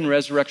death and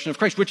resurrection of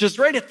Christ, which is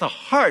right at the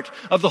heart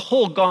of the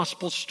whole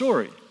gospel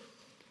story.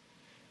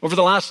 Over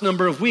the last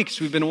number of weeks,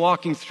 we've been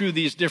walking through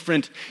these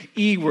different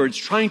E words,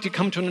 trying to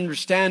come to an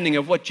understanding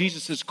of what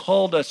Jesus has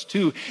called us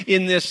to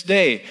in this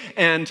day.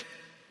 And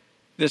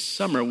this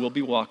summer, we'll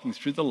be walking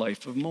through the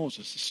life of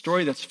Moses, a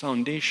story that's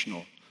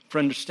foundational for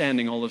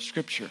understanding all of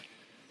Scripture.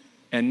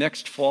 And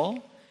next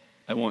fall,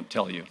 I won't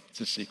tell you,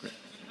 it's a secret.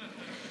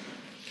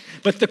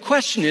 But the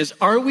question is,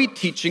 are we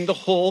teaching the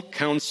whole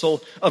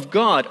counsel of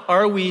God?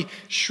 Are we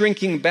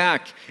shrinking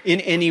back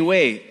in any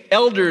way?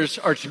 Elders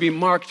are to be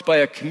marked by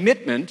a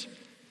commitment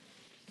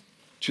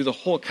to the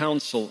whole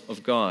counsel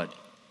of God.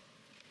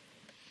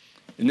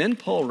 And then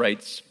Paul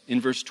writes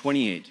in verse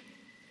 28,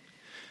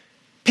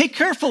 "Pay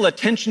careful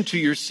attention to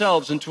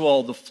yourselves and to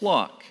all the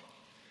flock,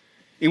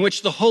 in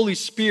which the Holy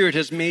Spirit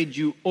has made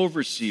you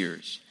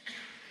overseers,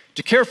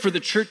 to care for the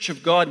church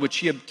of God which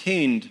he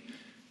obtained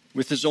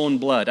with his own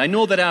blood. I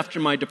know that after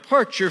my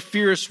departure,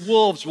 fierce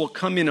wolves will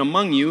come in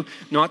among you,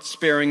 not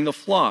sparing the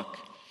flock.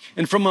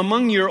 And from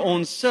among your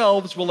own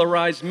selves will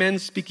arise men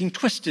speaking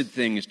twisted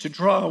things to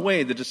draw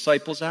away the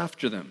disciples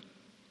after them.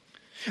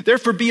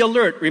 Therefore be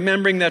alert,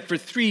 remembering that for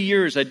 3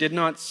 years I did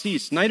not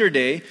cease, night or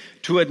day,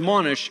 to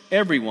admonish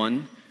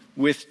everyone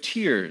with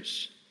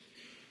tears."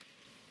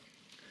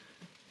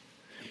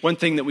 One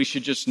thing that we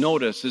should just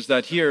notice is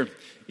that here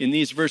in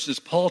these verses,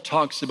 Paul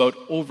talks about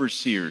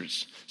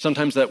overseers.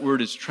 Sometimes that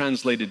word is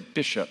translated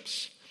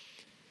bishops.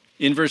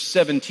 In verse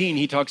 17,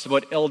 he talks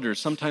about elders.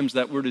 Sometimes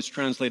that word is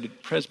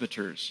translated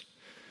presbyters.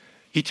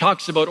 He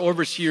talks about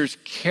overseers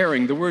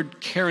caring. The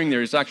word caring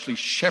there is actually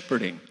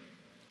shepherding.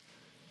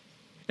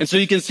 And so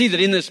you can see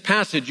that in this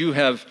passage you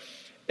have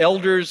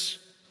elders,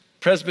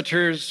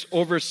 presbyters,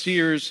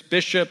 overseers,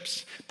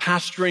 bishops,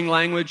 pastoring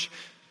language.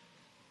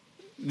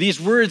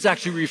 These words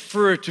actually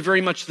refer to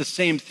very much the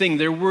same thing.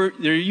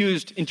 They're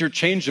used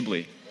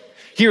interchangeably.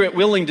 Here at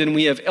Willingdon,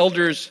 we have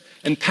elders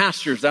and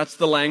pastors. That's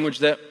the language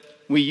that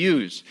we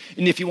use.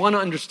 And if you want to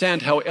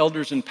understand how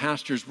elders and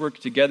pastors work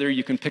together,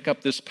 you can pick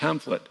up this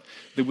pamphlet,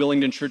 the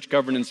Willingdon Church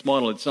Governance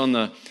Model. It's on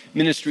the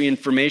ministry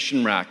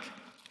information rack.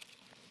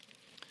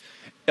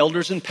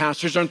 Elders and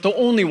pastors aren't the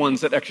only ones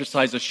that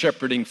exercise a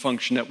shepherding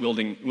function at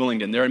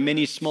Willingdon. There are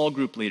many small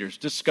group leaders,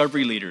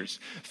 discovery leaders,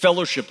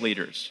 fellowship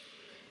leaders,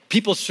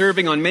 people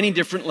serving on many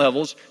different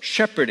levels,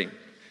 shepherding.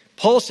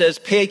 Paul says,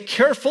 pay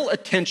careful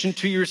attention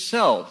to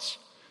yourselves.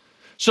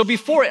 So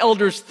before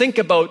elders think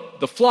about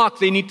the flock,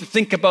 they need to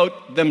think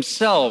about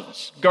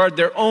themselves, guard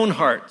their own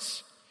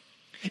hearts.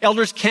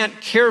 Elders can't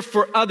care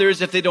for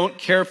others if they don't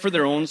care for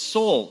their own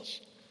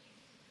souls.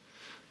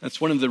 That's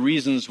one of the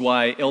reasons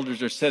why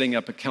elders are setting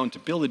up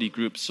accountability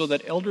groups, so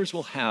that elders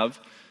will have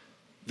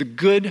the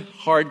good,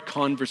 hard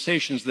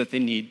conversations that they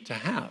need to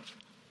have.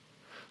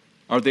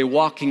 Are they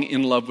walking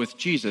in love with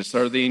Jesus?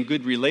 Are they in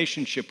good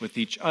relationship with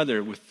each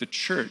other, with the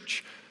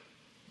church?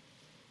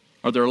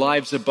 Are their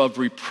lives above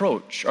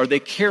reproach? Are they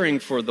caring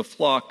for the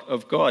flock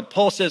of God?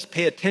 Paul says,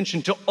 pay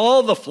attention to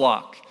all the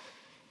flock.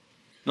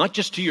 Not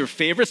just to your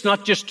favorites,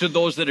 not just to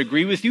those that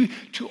agree with you,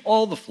 to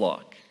all the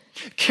flock.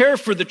 Care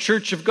for the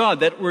church of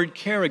God. That word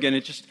care again,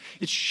 it's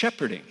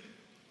shepherding.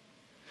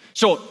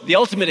 So the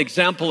ultimate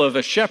example of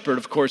a shepherd,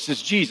 of course,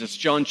 is Jesus.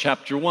 John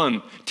chapter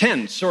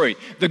 10,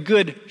 the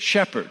good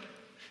shepherd.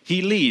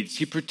 He leads,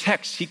 he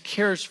protects, he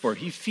cares for,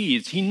 he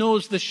feeds, he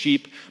knows the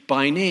sheep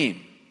by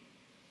name.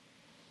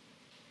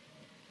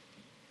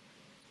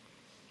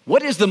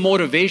 What is the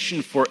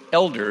motivation for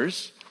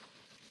elders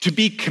to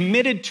be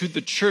committed to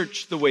the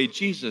church the way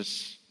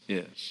Jesus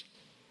is?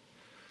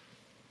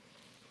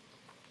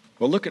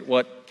 Well, look at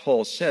what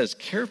Paul says.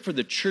 Care for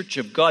the church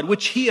of God,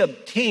 which he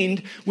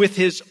obtained with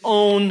his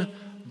own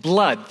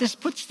blood. This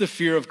puts the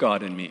fear of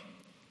God in me.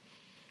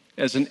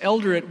 As an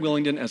elder at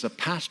Willingdon, as a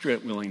pastor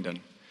at Willingdon,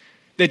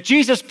 that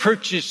Jesus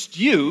purchased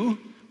you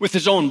with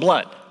his own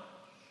blood.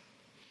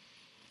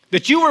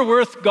 That you were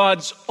worth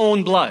God's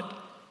own blood.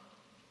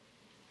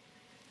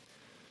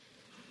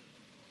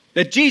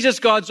 That Jesus,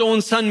 God's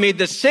own Son, made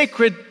the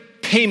sacred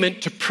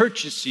payment to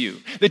purchase you.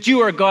 That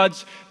you are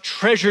God's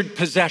treasured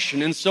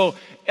possession. And so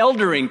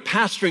eldering,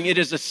 pastoring, it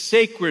is a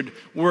sacred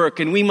work,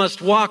 and we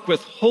must walk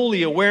with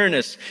holy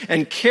awareness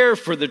and care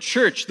for the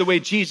church the way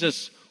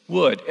Jesus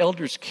would.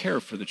 Elders care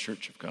for the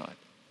church of God.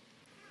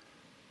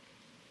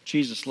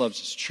 Jesus loves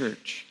his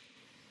church.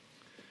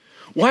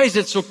 Why is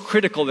it so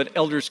critical that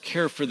elders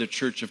care for the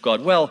church of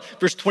God? Well,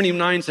 verse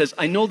 29 says,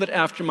 I know that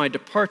after my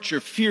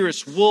departure,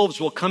 fierce wolves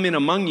will come in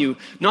among you,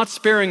 not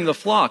sparing the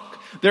flock.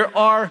 There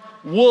are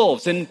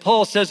wolves. And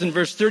Paul says in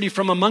verse 30,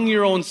 from among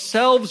your own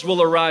selves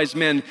will arise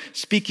men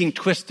speaking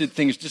twisted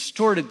things,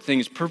 distorted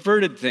things,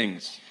 perverted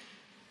things.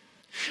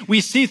 We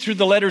see through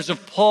the letters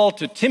of Paul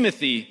to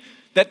Timothy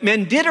that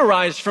men did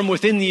arise from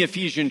within the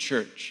Ephesian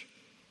church.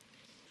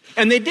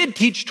 And they did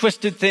teach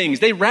twisted things.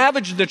 They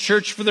ravaged the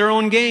church for their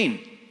own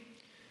gain.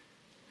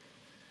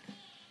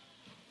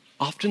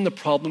 Often the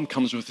problem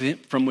comes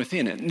from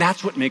within, and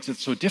that's what makes it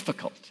so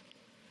difficult.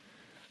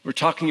 We're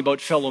talking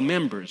about fellow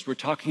members. We're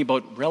talking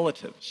about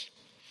relatives.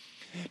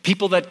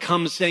 People that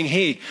come saying,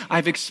 hey,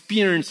 I've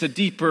experienced a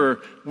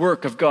deeper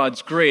work of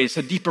God's grace,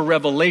 a deeper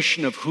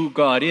revelation of who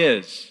God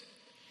is.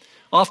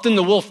 Often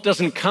the wolf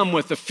doesn't come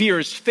with a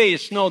fierce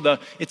face. No,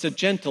 it's a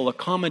gentle,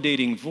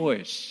 accommodating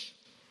voice.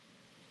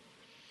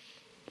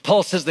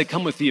 Paul says they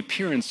come with the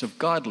appearance of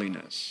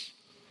godliness.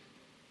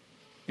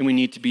 And we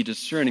need to be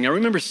discerning. I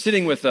remember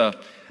sitting with a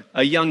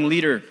young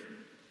leader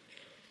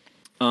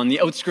on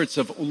the outskirts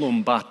of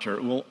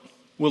Ulaanbaatar.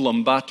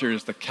 Ulaanbaatar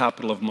is the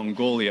capital of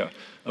Mongolia.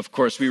 Of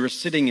course, we were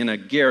sitting in a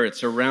garret,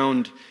 it's a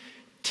round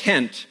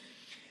tent,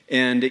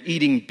 and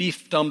eating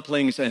beef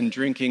dumplings and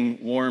drinking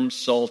warm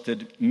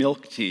salted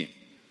milk tea.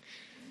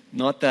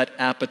 Not that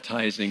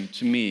appetizing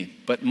to me,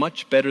 but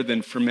much better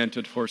than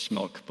fermented horse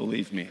milk,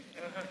 believe me.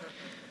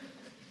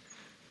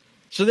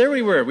 So there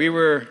we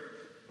were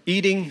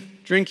eating,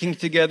 drinking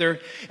together,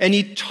 and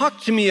he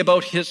talked to me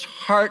about his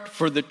heart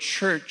for the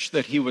church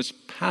that he was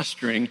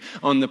pastoring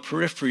on the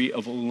periphery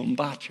of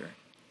Ulaanbaatar.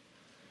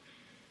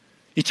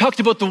 He talked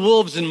about the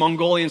wolves in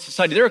Mongolian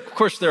society. Of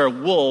course, there are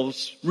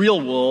wolves,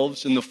 real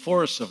wolves, in the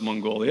forests of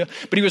Mongolia,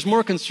 but he was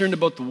more concerned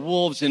about the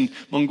wolves in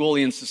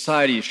Mongolian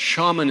society.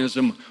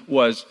 Shamanism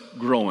was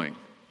growing.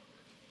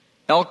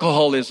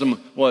 Alcoholism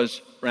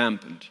was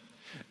rampant.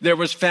 There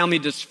was family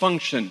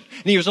dysfunction.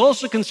 And he was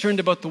also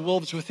concerned about the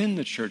wolves within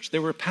the church.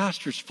 There were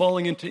pastors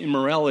falling into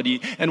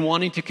immorality and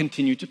wanting to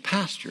continue to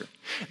pastor.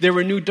 There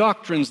were new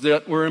doctrines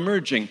that were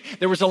emerging.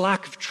 There was a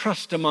lack of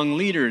trust among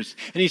leaders.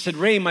 And he said,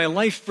 Ray, my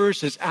life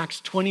verse is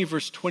Acts 20,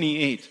 verse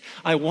 28.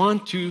 I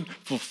want to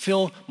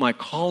fulfill my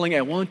calling.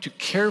 I want to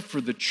care for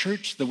the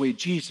church the way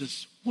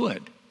Jesus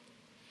would.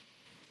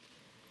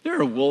 There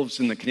are wolves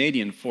in the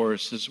Canadian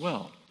forest as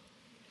well.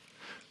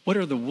 What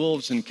are the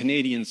wolves in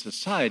Canadian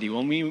society?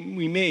 Well,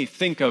 we may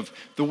think of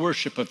the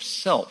worship of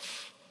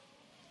self.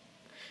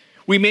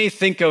 We may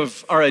think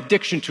of our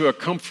addiction to a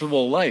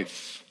comfortable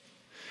life.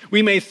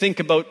 We may think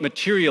about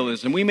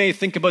materialism. We may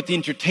think about the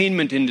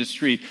entertainment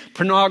industry,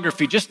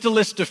 pornography, just to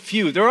list a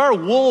few. There are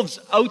wolves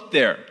out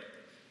there,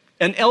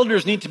 and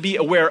elders need to be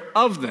aware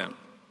of them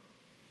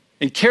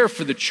and care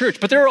for the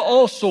church. But there are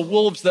also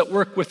wolves that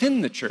work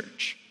within the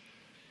church.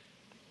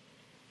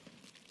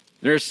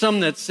 There are some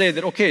that say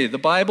that, okay, the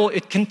Bible,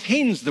 it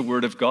contains the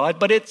Word of God,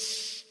 but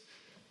it's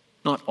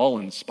not all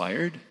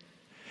inspired.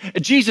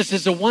 Jesus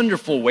is a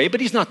wonderful way, but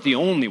he's not the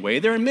only way.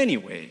 There are many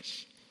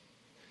ways.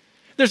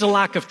 There's a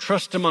lack of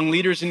trust among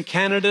leaders in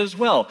Canada as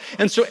well.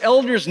 And so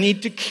elders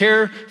need to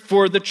care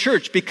for the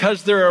church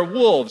because there are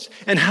wolves.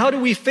 And how do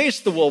we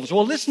face the wolves?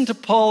 Well, listen to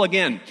Paul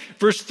again,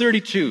 verse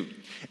 32.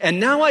 And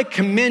now I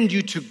commend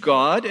you to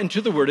God and to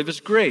the word of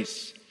his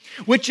grace,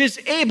 which is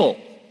able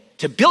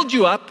to build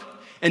you up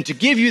and to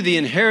give you the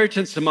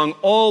inheritance among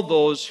all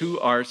those who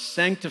are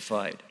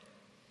sanctified.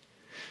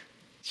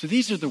 So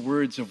these are the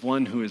words of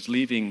one who is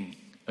leaving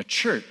a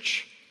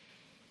church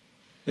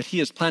that he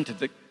has planted,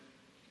 that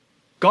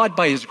God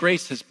by his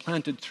grace has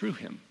planted through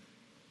him.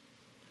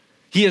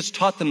 He has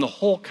taught them the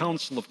whole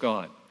counsel of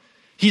God.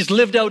 He's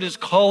lived out his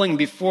calling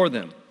before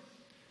them.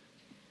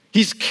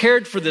 He's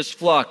cared for this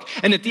flock.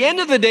 And at the end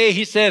of the day,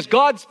 he says,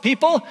 God's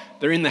people,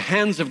 they're in the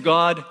hands of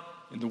God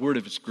and the word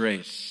of his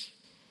grace.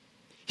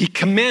 He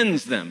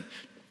commends them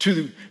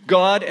to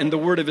God and the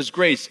word of his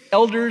grace.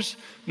 Elders,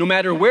 no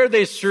matter where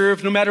they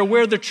serve, no matter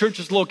where the church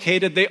is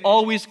located, they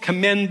always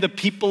commend the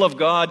people of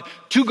God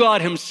to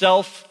God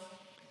himself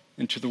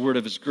and to the word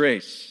of his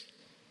grace.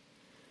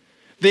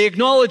 They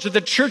acknowledge that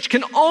the church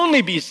can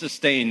only be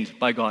sustained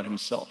by God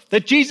himself,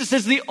 that Jesus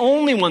is the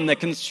only one that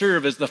can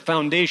serve as the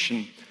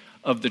foundation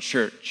of the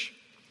church.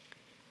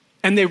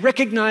 And they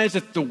recognize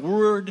that the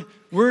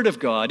word of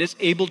God is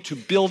able to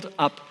build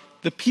up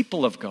the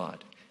people of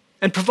God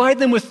and provide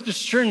them with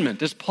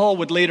discernment, as Paul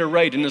would later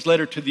write in his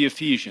letter to the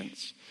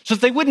Ephesians, so that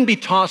they wouldn't be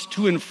tossed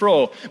to and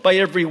fro by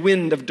every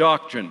wind of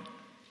doctrine.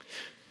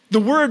 The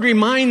word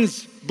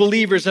reminds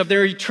believers of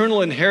their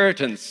eternal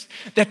inheritance,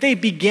 that they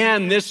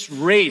began this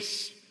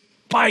race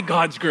by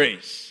God's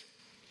grace.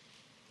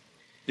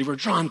 They were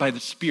drawn by the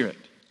Spirit.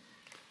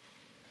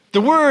 The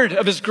word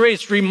of his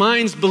grace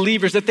reminds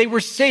believers that they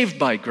were saved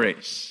by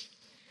grace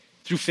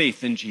through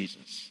faith in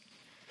Jesus,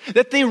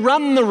 that they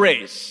run the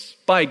race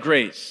by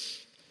grace,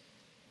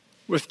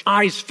 with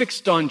eyes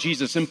fixed on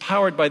Jesus,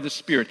 empowered by the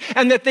Spirit,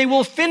 and that they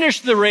will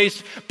finish the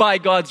race by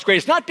God's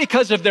grace, not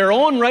because of their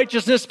own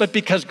righteousness, but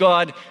because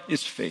God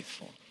is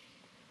faithful.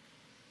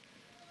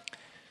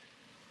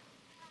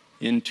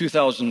 In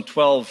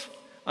 2012,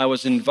 I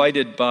was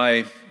invited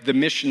by the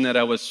mission that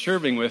I was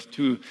serving with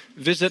to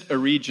visit a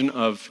region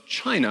of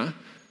China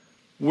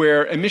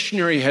where a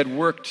missionary had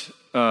worked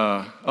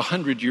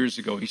 100 years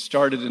ago. He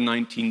started in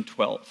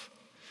 1912.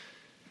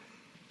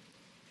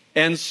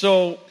 And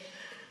so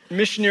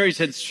missionaries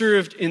had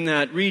served in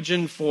that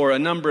region for a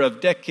number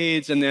of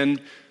decades and then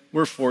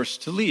were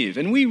forced to leave.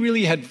 And we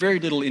really had very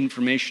little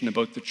information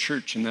about the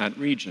church in that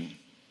region.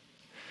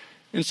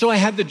 And so I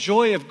had the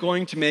joy of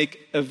going to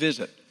make a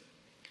visit.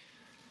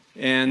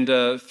 And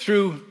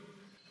through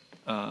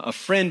a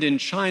friend in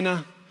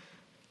China.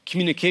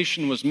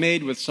 Communication was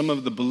made with some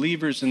of the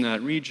believers in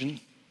that region.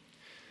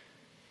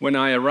 When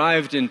I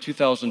arrived in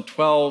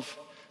 2012,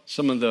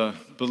 some of the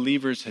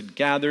believers had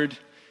gathered.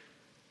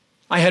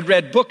 I had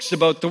read books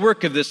about the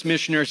work of this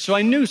missionary, so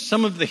I knew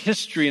some of the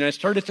history, and I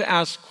started to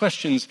ask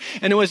questions.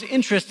 And it was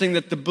interesting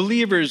that the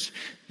believers,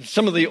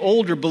 some of the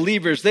older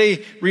believers,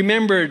 they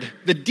remembered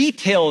the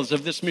details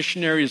of this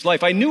missionary's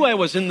life. I knew I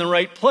was in the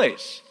right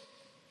place.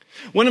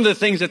 One of the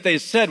things that they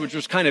said, which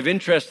was kind of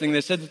interesting,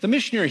 they said that the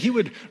missionary, he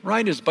would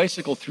ride his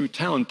bicycle through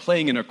town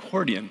playing an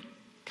accordion.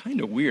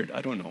 Kind of weird,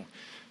 I don't know.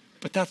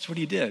 But that's what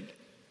he did.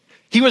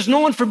 He was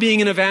known for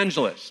being an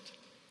evangelist.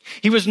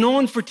 He was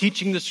known for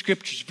teaching the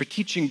scriptures, for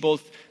teaching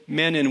both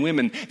men and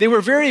women. They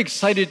were very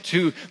excited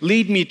to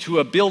lead me to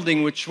a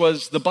building which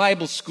was the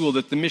Bible school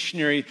that the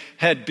missionary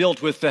had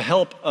built with the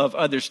help of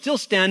others, still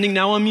standing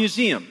now a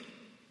museum.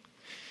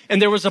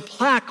 And there was a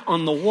plaque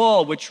on the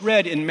wall which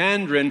read in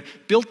Mandarin,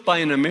 built by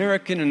an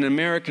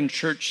American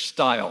church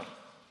style.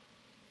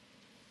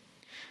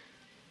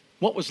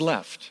 What was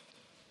left?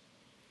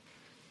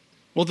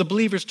 Well, the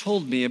believers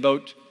told me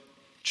about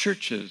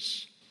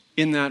churches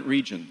in that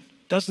region.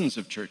 Dozens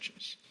of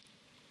churches.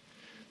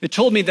 They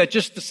told me that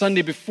just the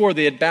Sunday before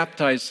they had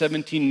baptized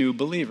 17 new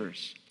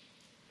believers.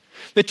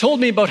 They told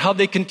me about how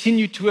they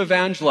continued to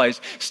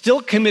evangelize,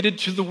 still committed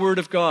to the Word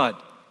of God.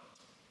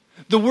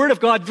 The Word of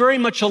God very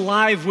much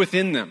alive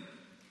within them.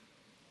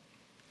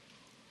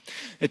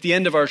 At the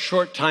end of our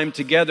short time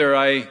together,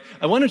 I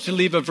wanted to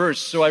leave a verse,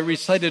 so I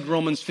recited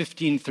Romans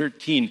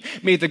 15:13.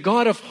 May the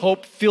God of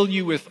hope fill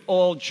you with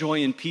all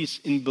joy and peace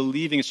in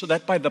believing, so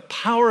that by the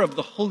power of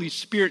the Holy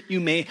Spirit you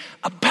may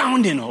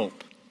abound in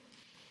hope.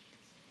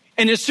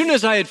 And as soon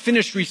as I had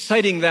finished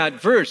reciting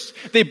that verse,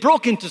 they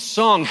broke into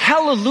song,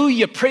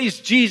 Hallelujah, praise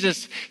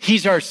Jesus,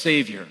 He's our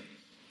Savior.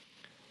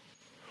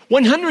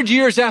 100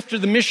 years after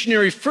the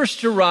missionary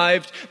first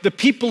arrived, the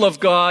people of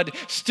God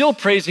still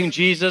praising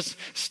Jesus,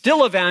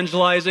 still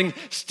evangelizing,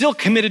 still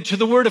committed to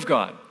the Word of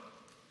God.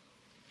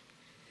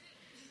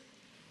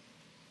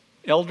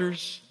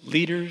 Elders,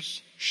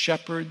 leaders,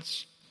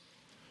 shepherds,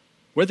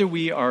 whether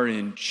we are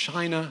in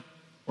China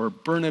or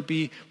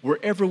Burnaby,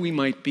 wherever we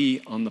might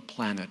be on the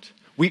planet,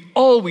 we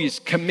always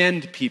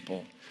commend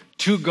people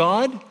to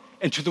God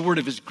and to the word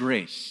of His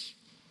grace.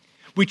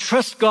 We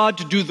trust God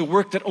to do the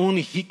work that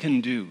only He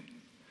can do.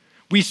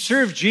 We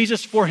serve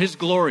Jesus for His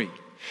glory.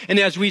 And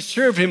as we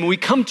serve Him, we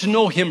come to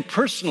know Him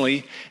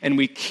personally, and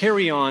we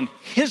carry on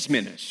His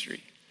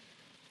ministry,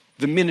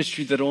 the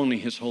ministry that only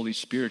His Holy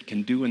Spirit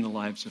can do in the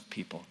lives of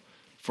people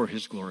for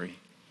His glory.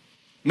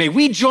 May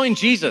we join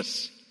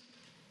Jesus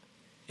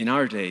in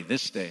our day,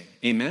 this day.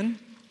 Amen?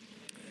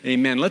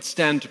 Amen. Let's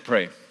stand to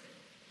pray.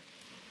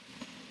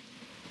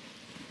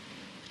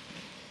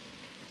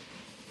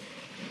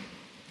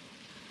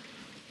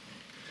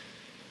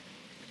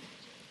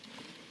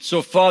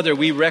 So, Father,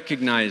 we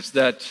recognize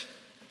that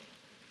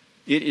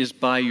it is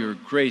by your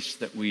grace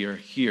that we are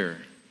here.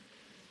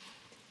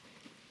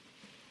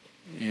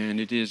 And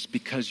it is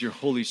because your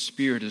Holy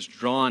Spirit has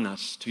drawn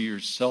us to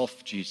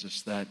yourself,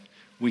 Jesus, that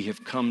we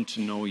have come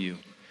to know you.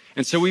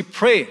 And so we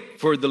pray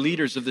for the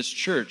leaders of this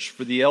church,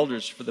 for the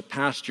elders, for the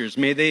pastors.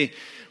 May they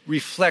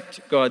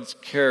reflect God's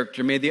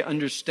character. May they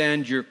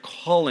understand your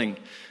calling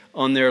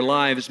on their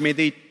lives. May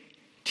they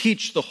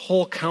teach the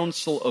whole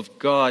counsel of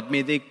God.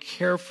 May they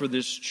care for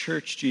this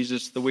church,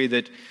 Jesus, the way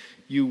that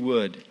you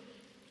would.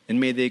 And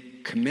may they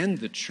commend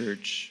the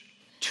church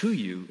to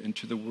you and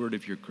to the word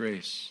of your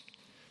grace.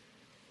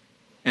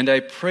 And I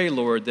pray,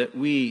 Lord, that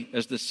we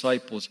as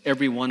disciples,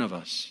 every one of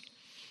us,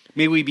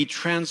 may we be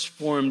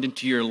transformed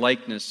into your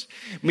likeness.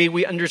 May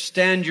we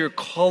understand your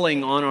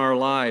calling on our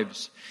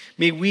lives.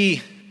 May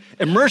we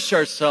immerse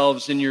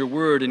ourselves in your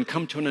word and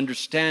come to an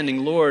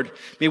understanding. Lord,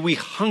 may we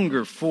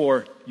hunger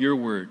for your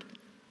word.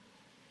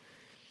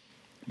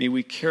 May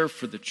we care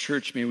for the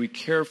church. May we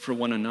care for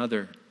one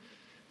another.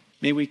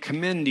 May we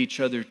commend each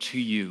other to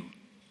you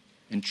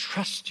and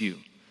trust you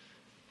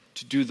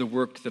to do the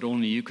work that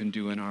only you can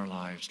do in our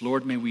lives.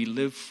 Lord, may we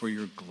live for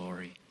your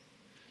glory.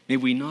 May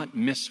we not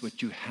miss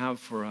what you have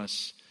for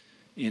us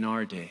in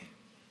our day.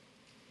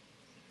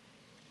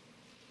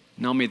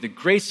 Now may the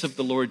grace of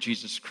the Lord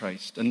Jesus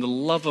Christ and the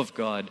love of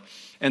God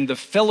and the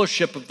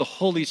fellowship of the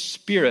Holy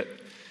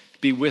Spirit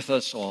be with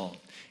us all.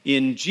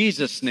 In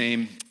Jesus'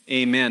 name,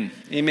 amen.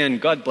 Amen.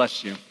 God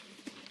bless you.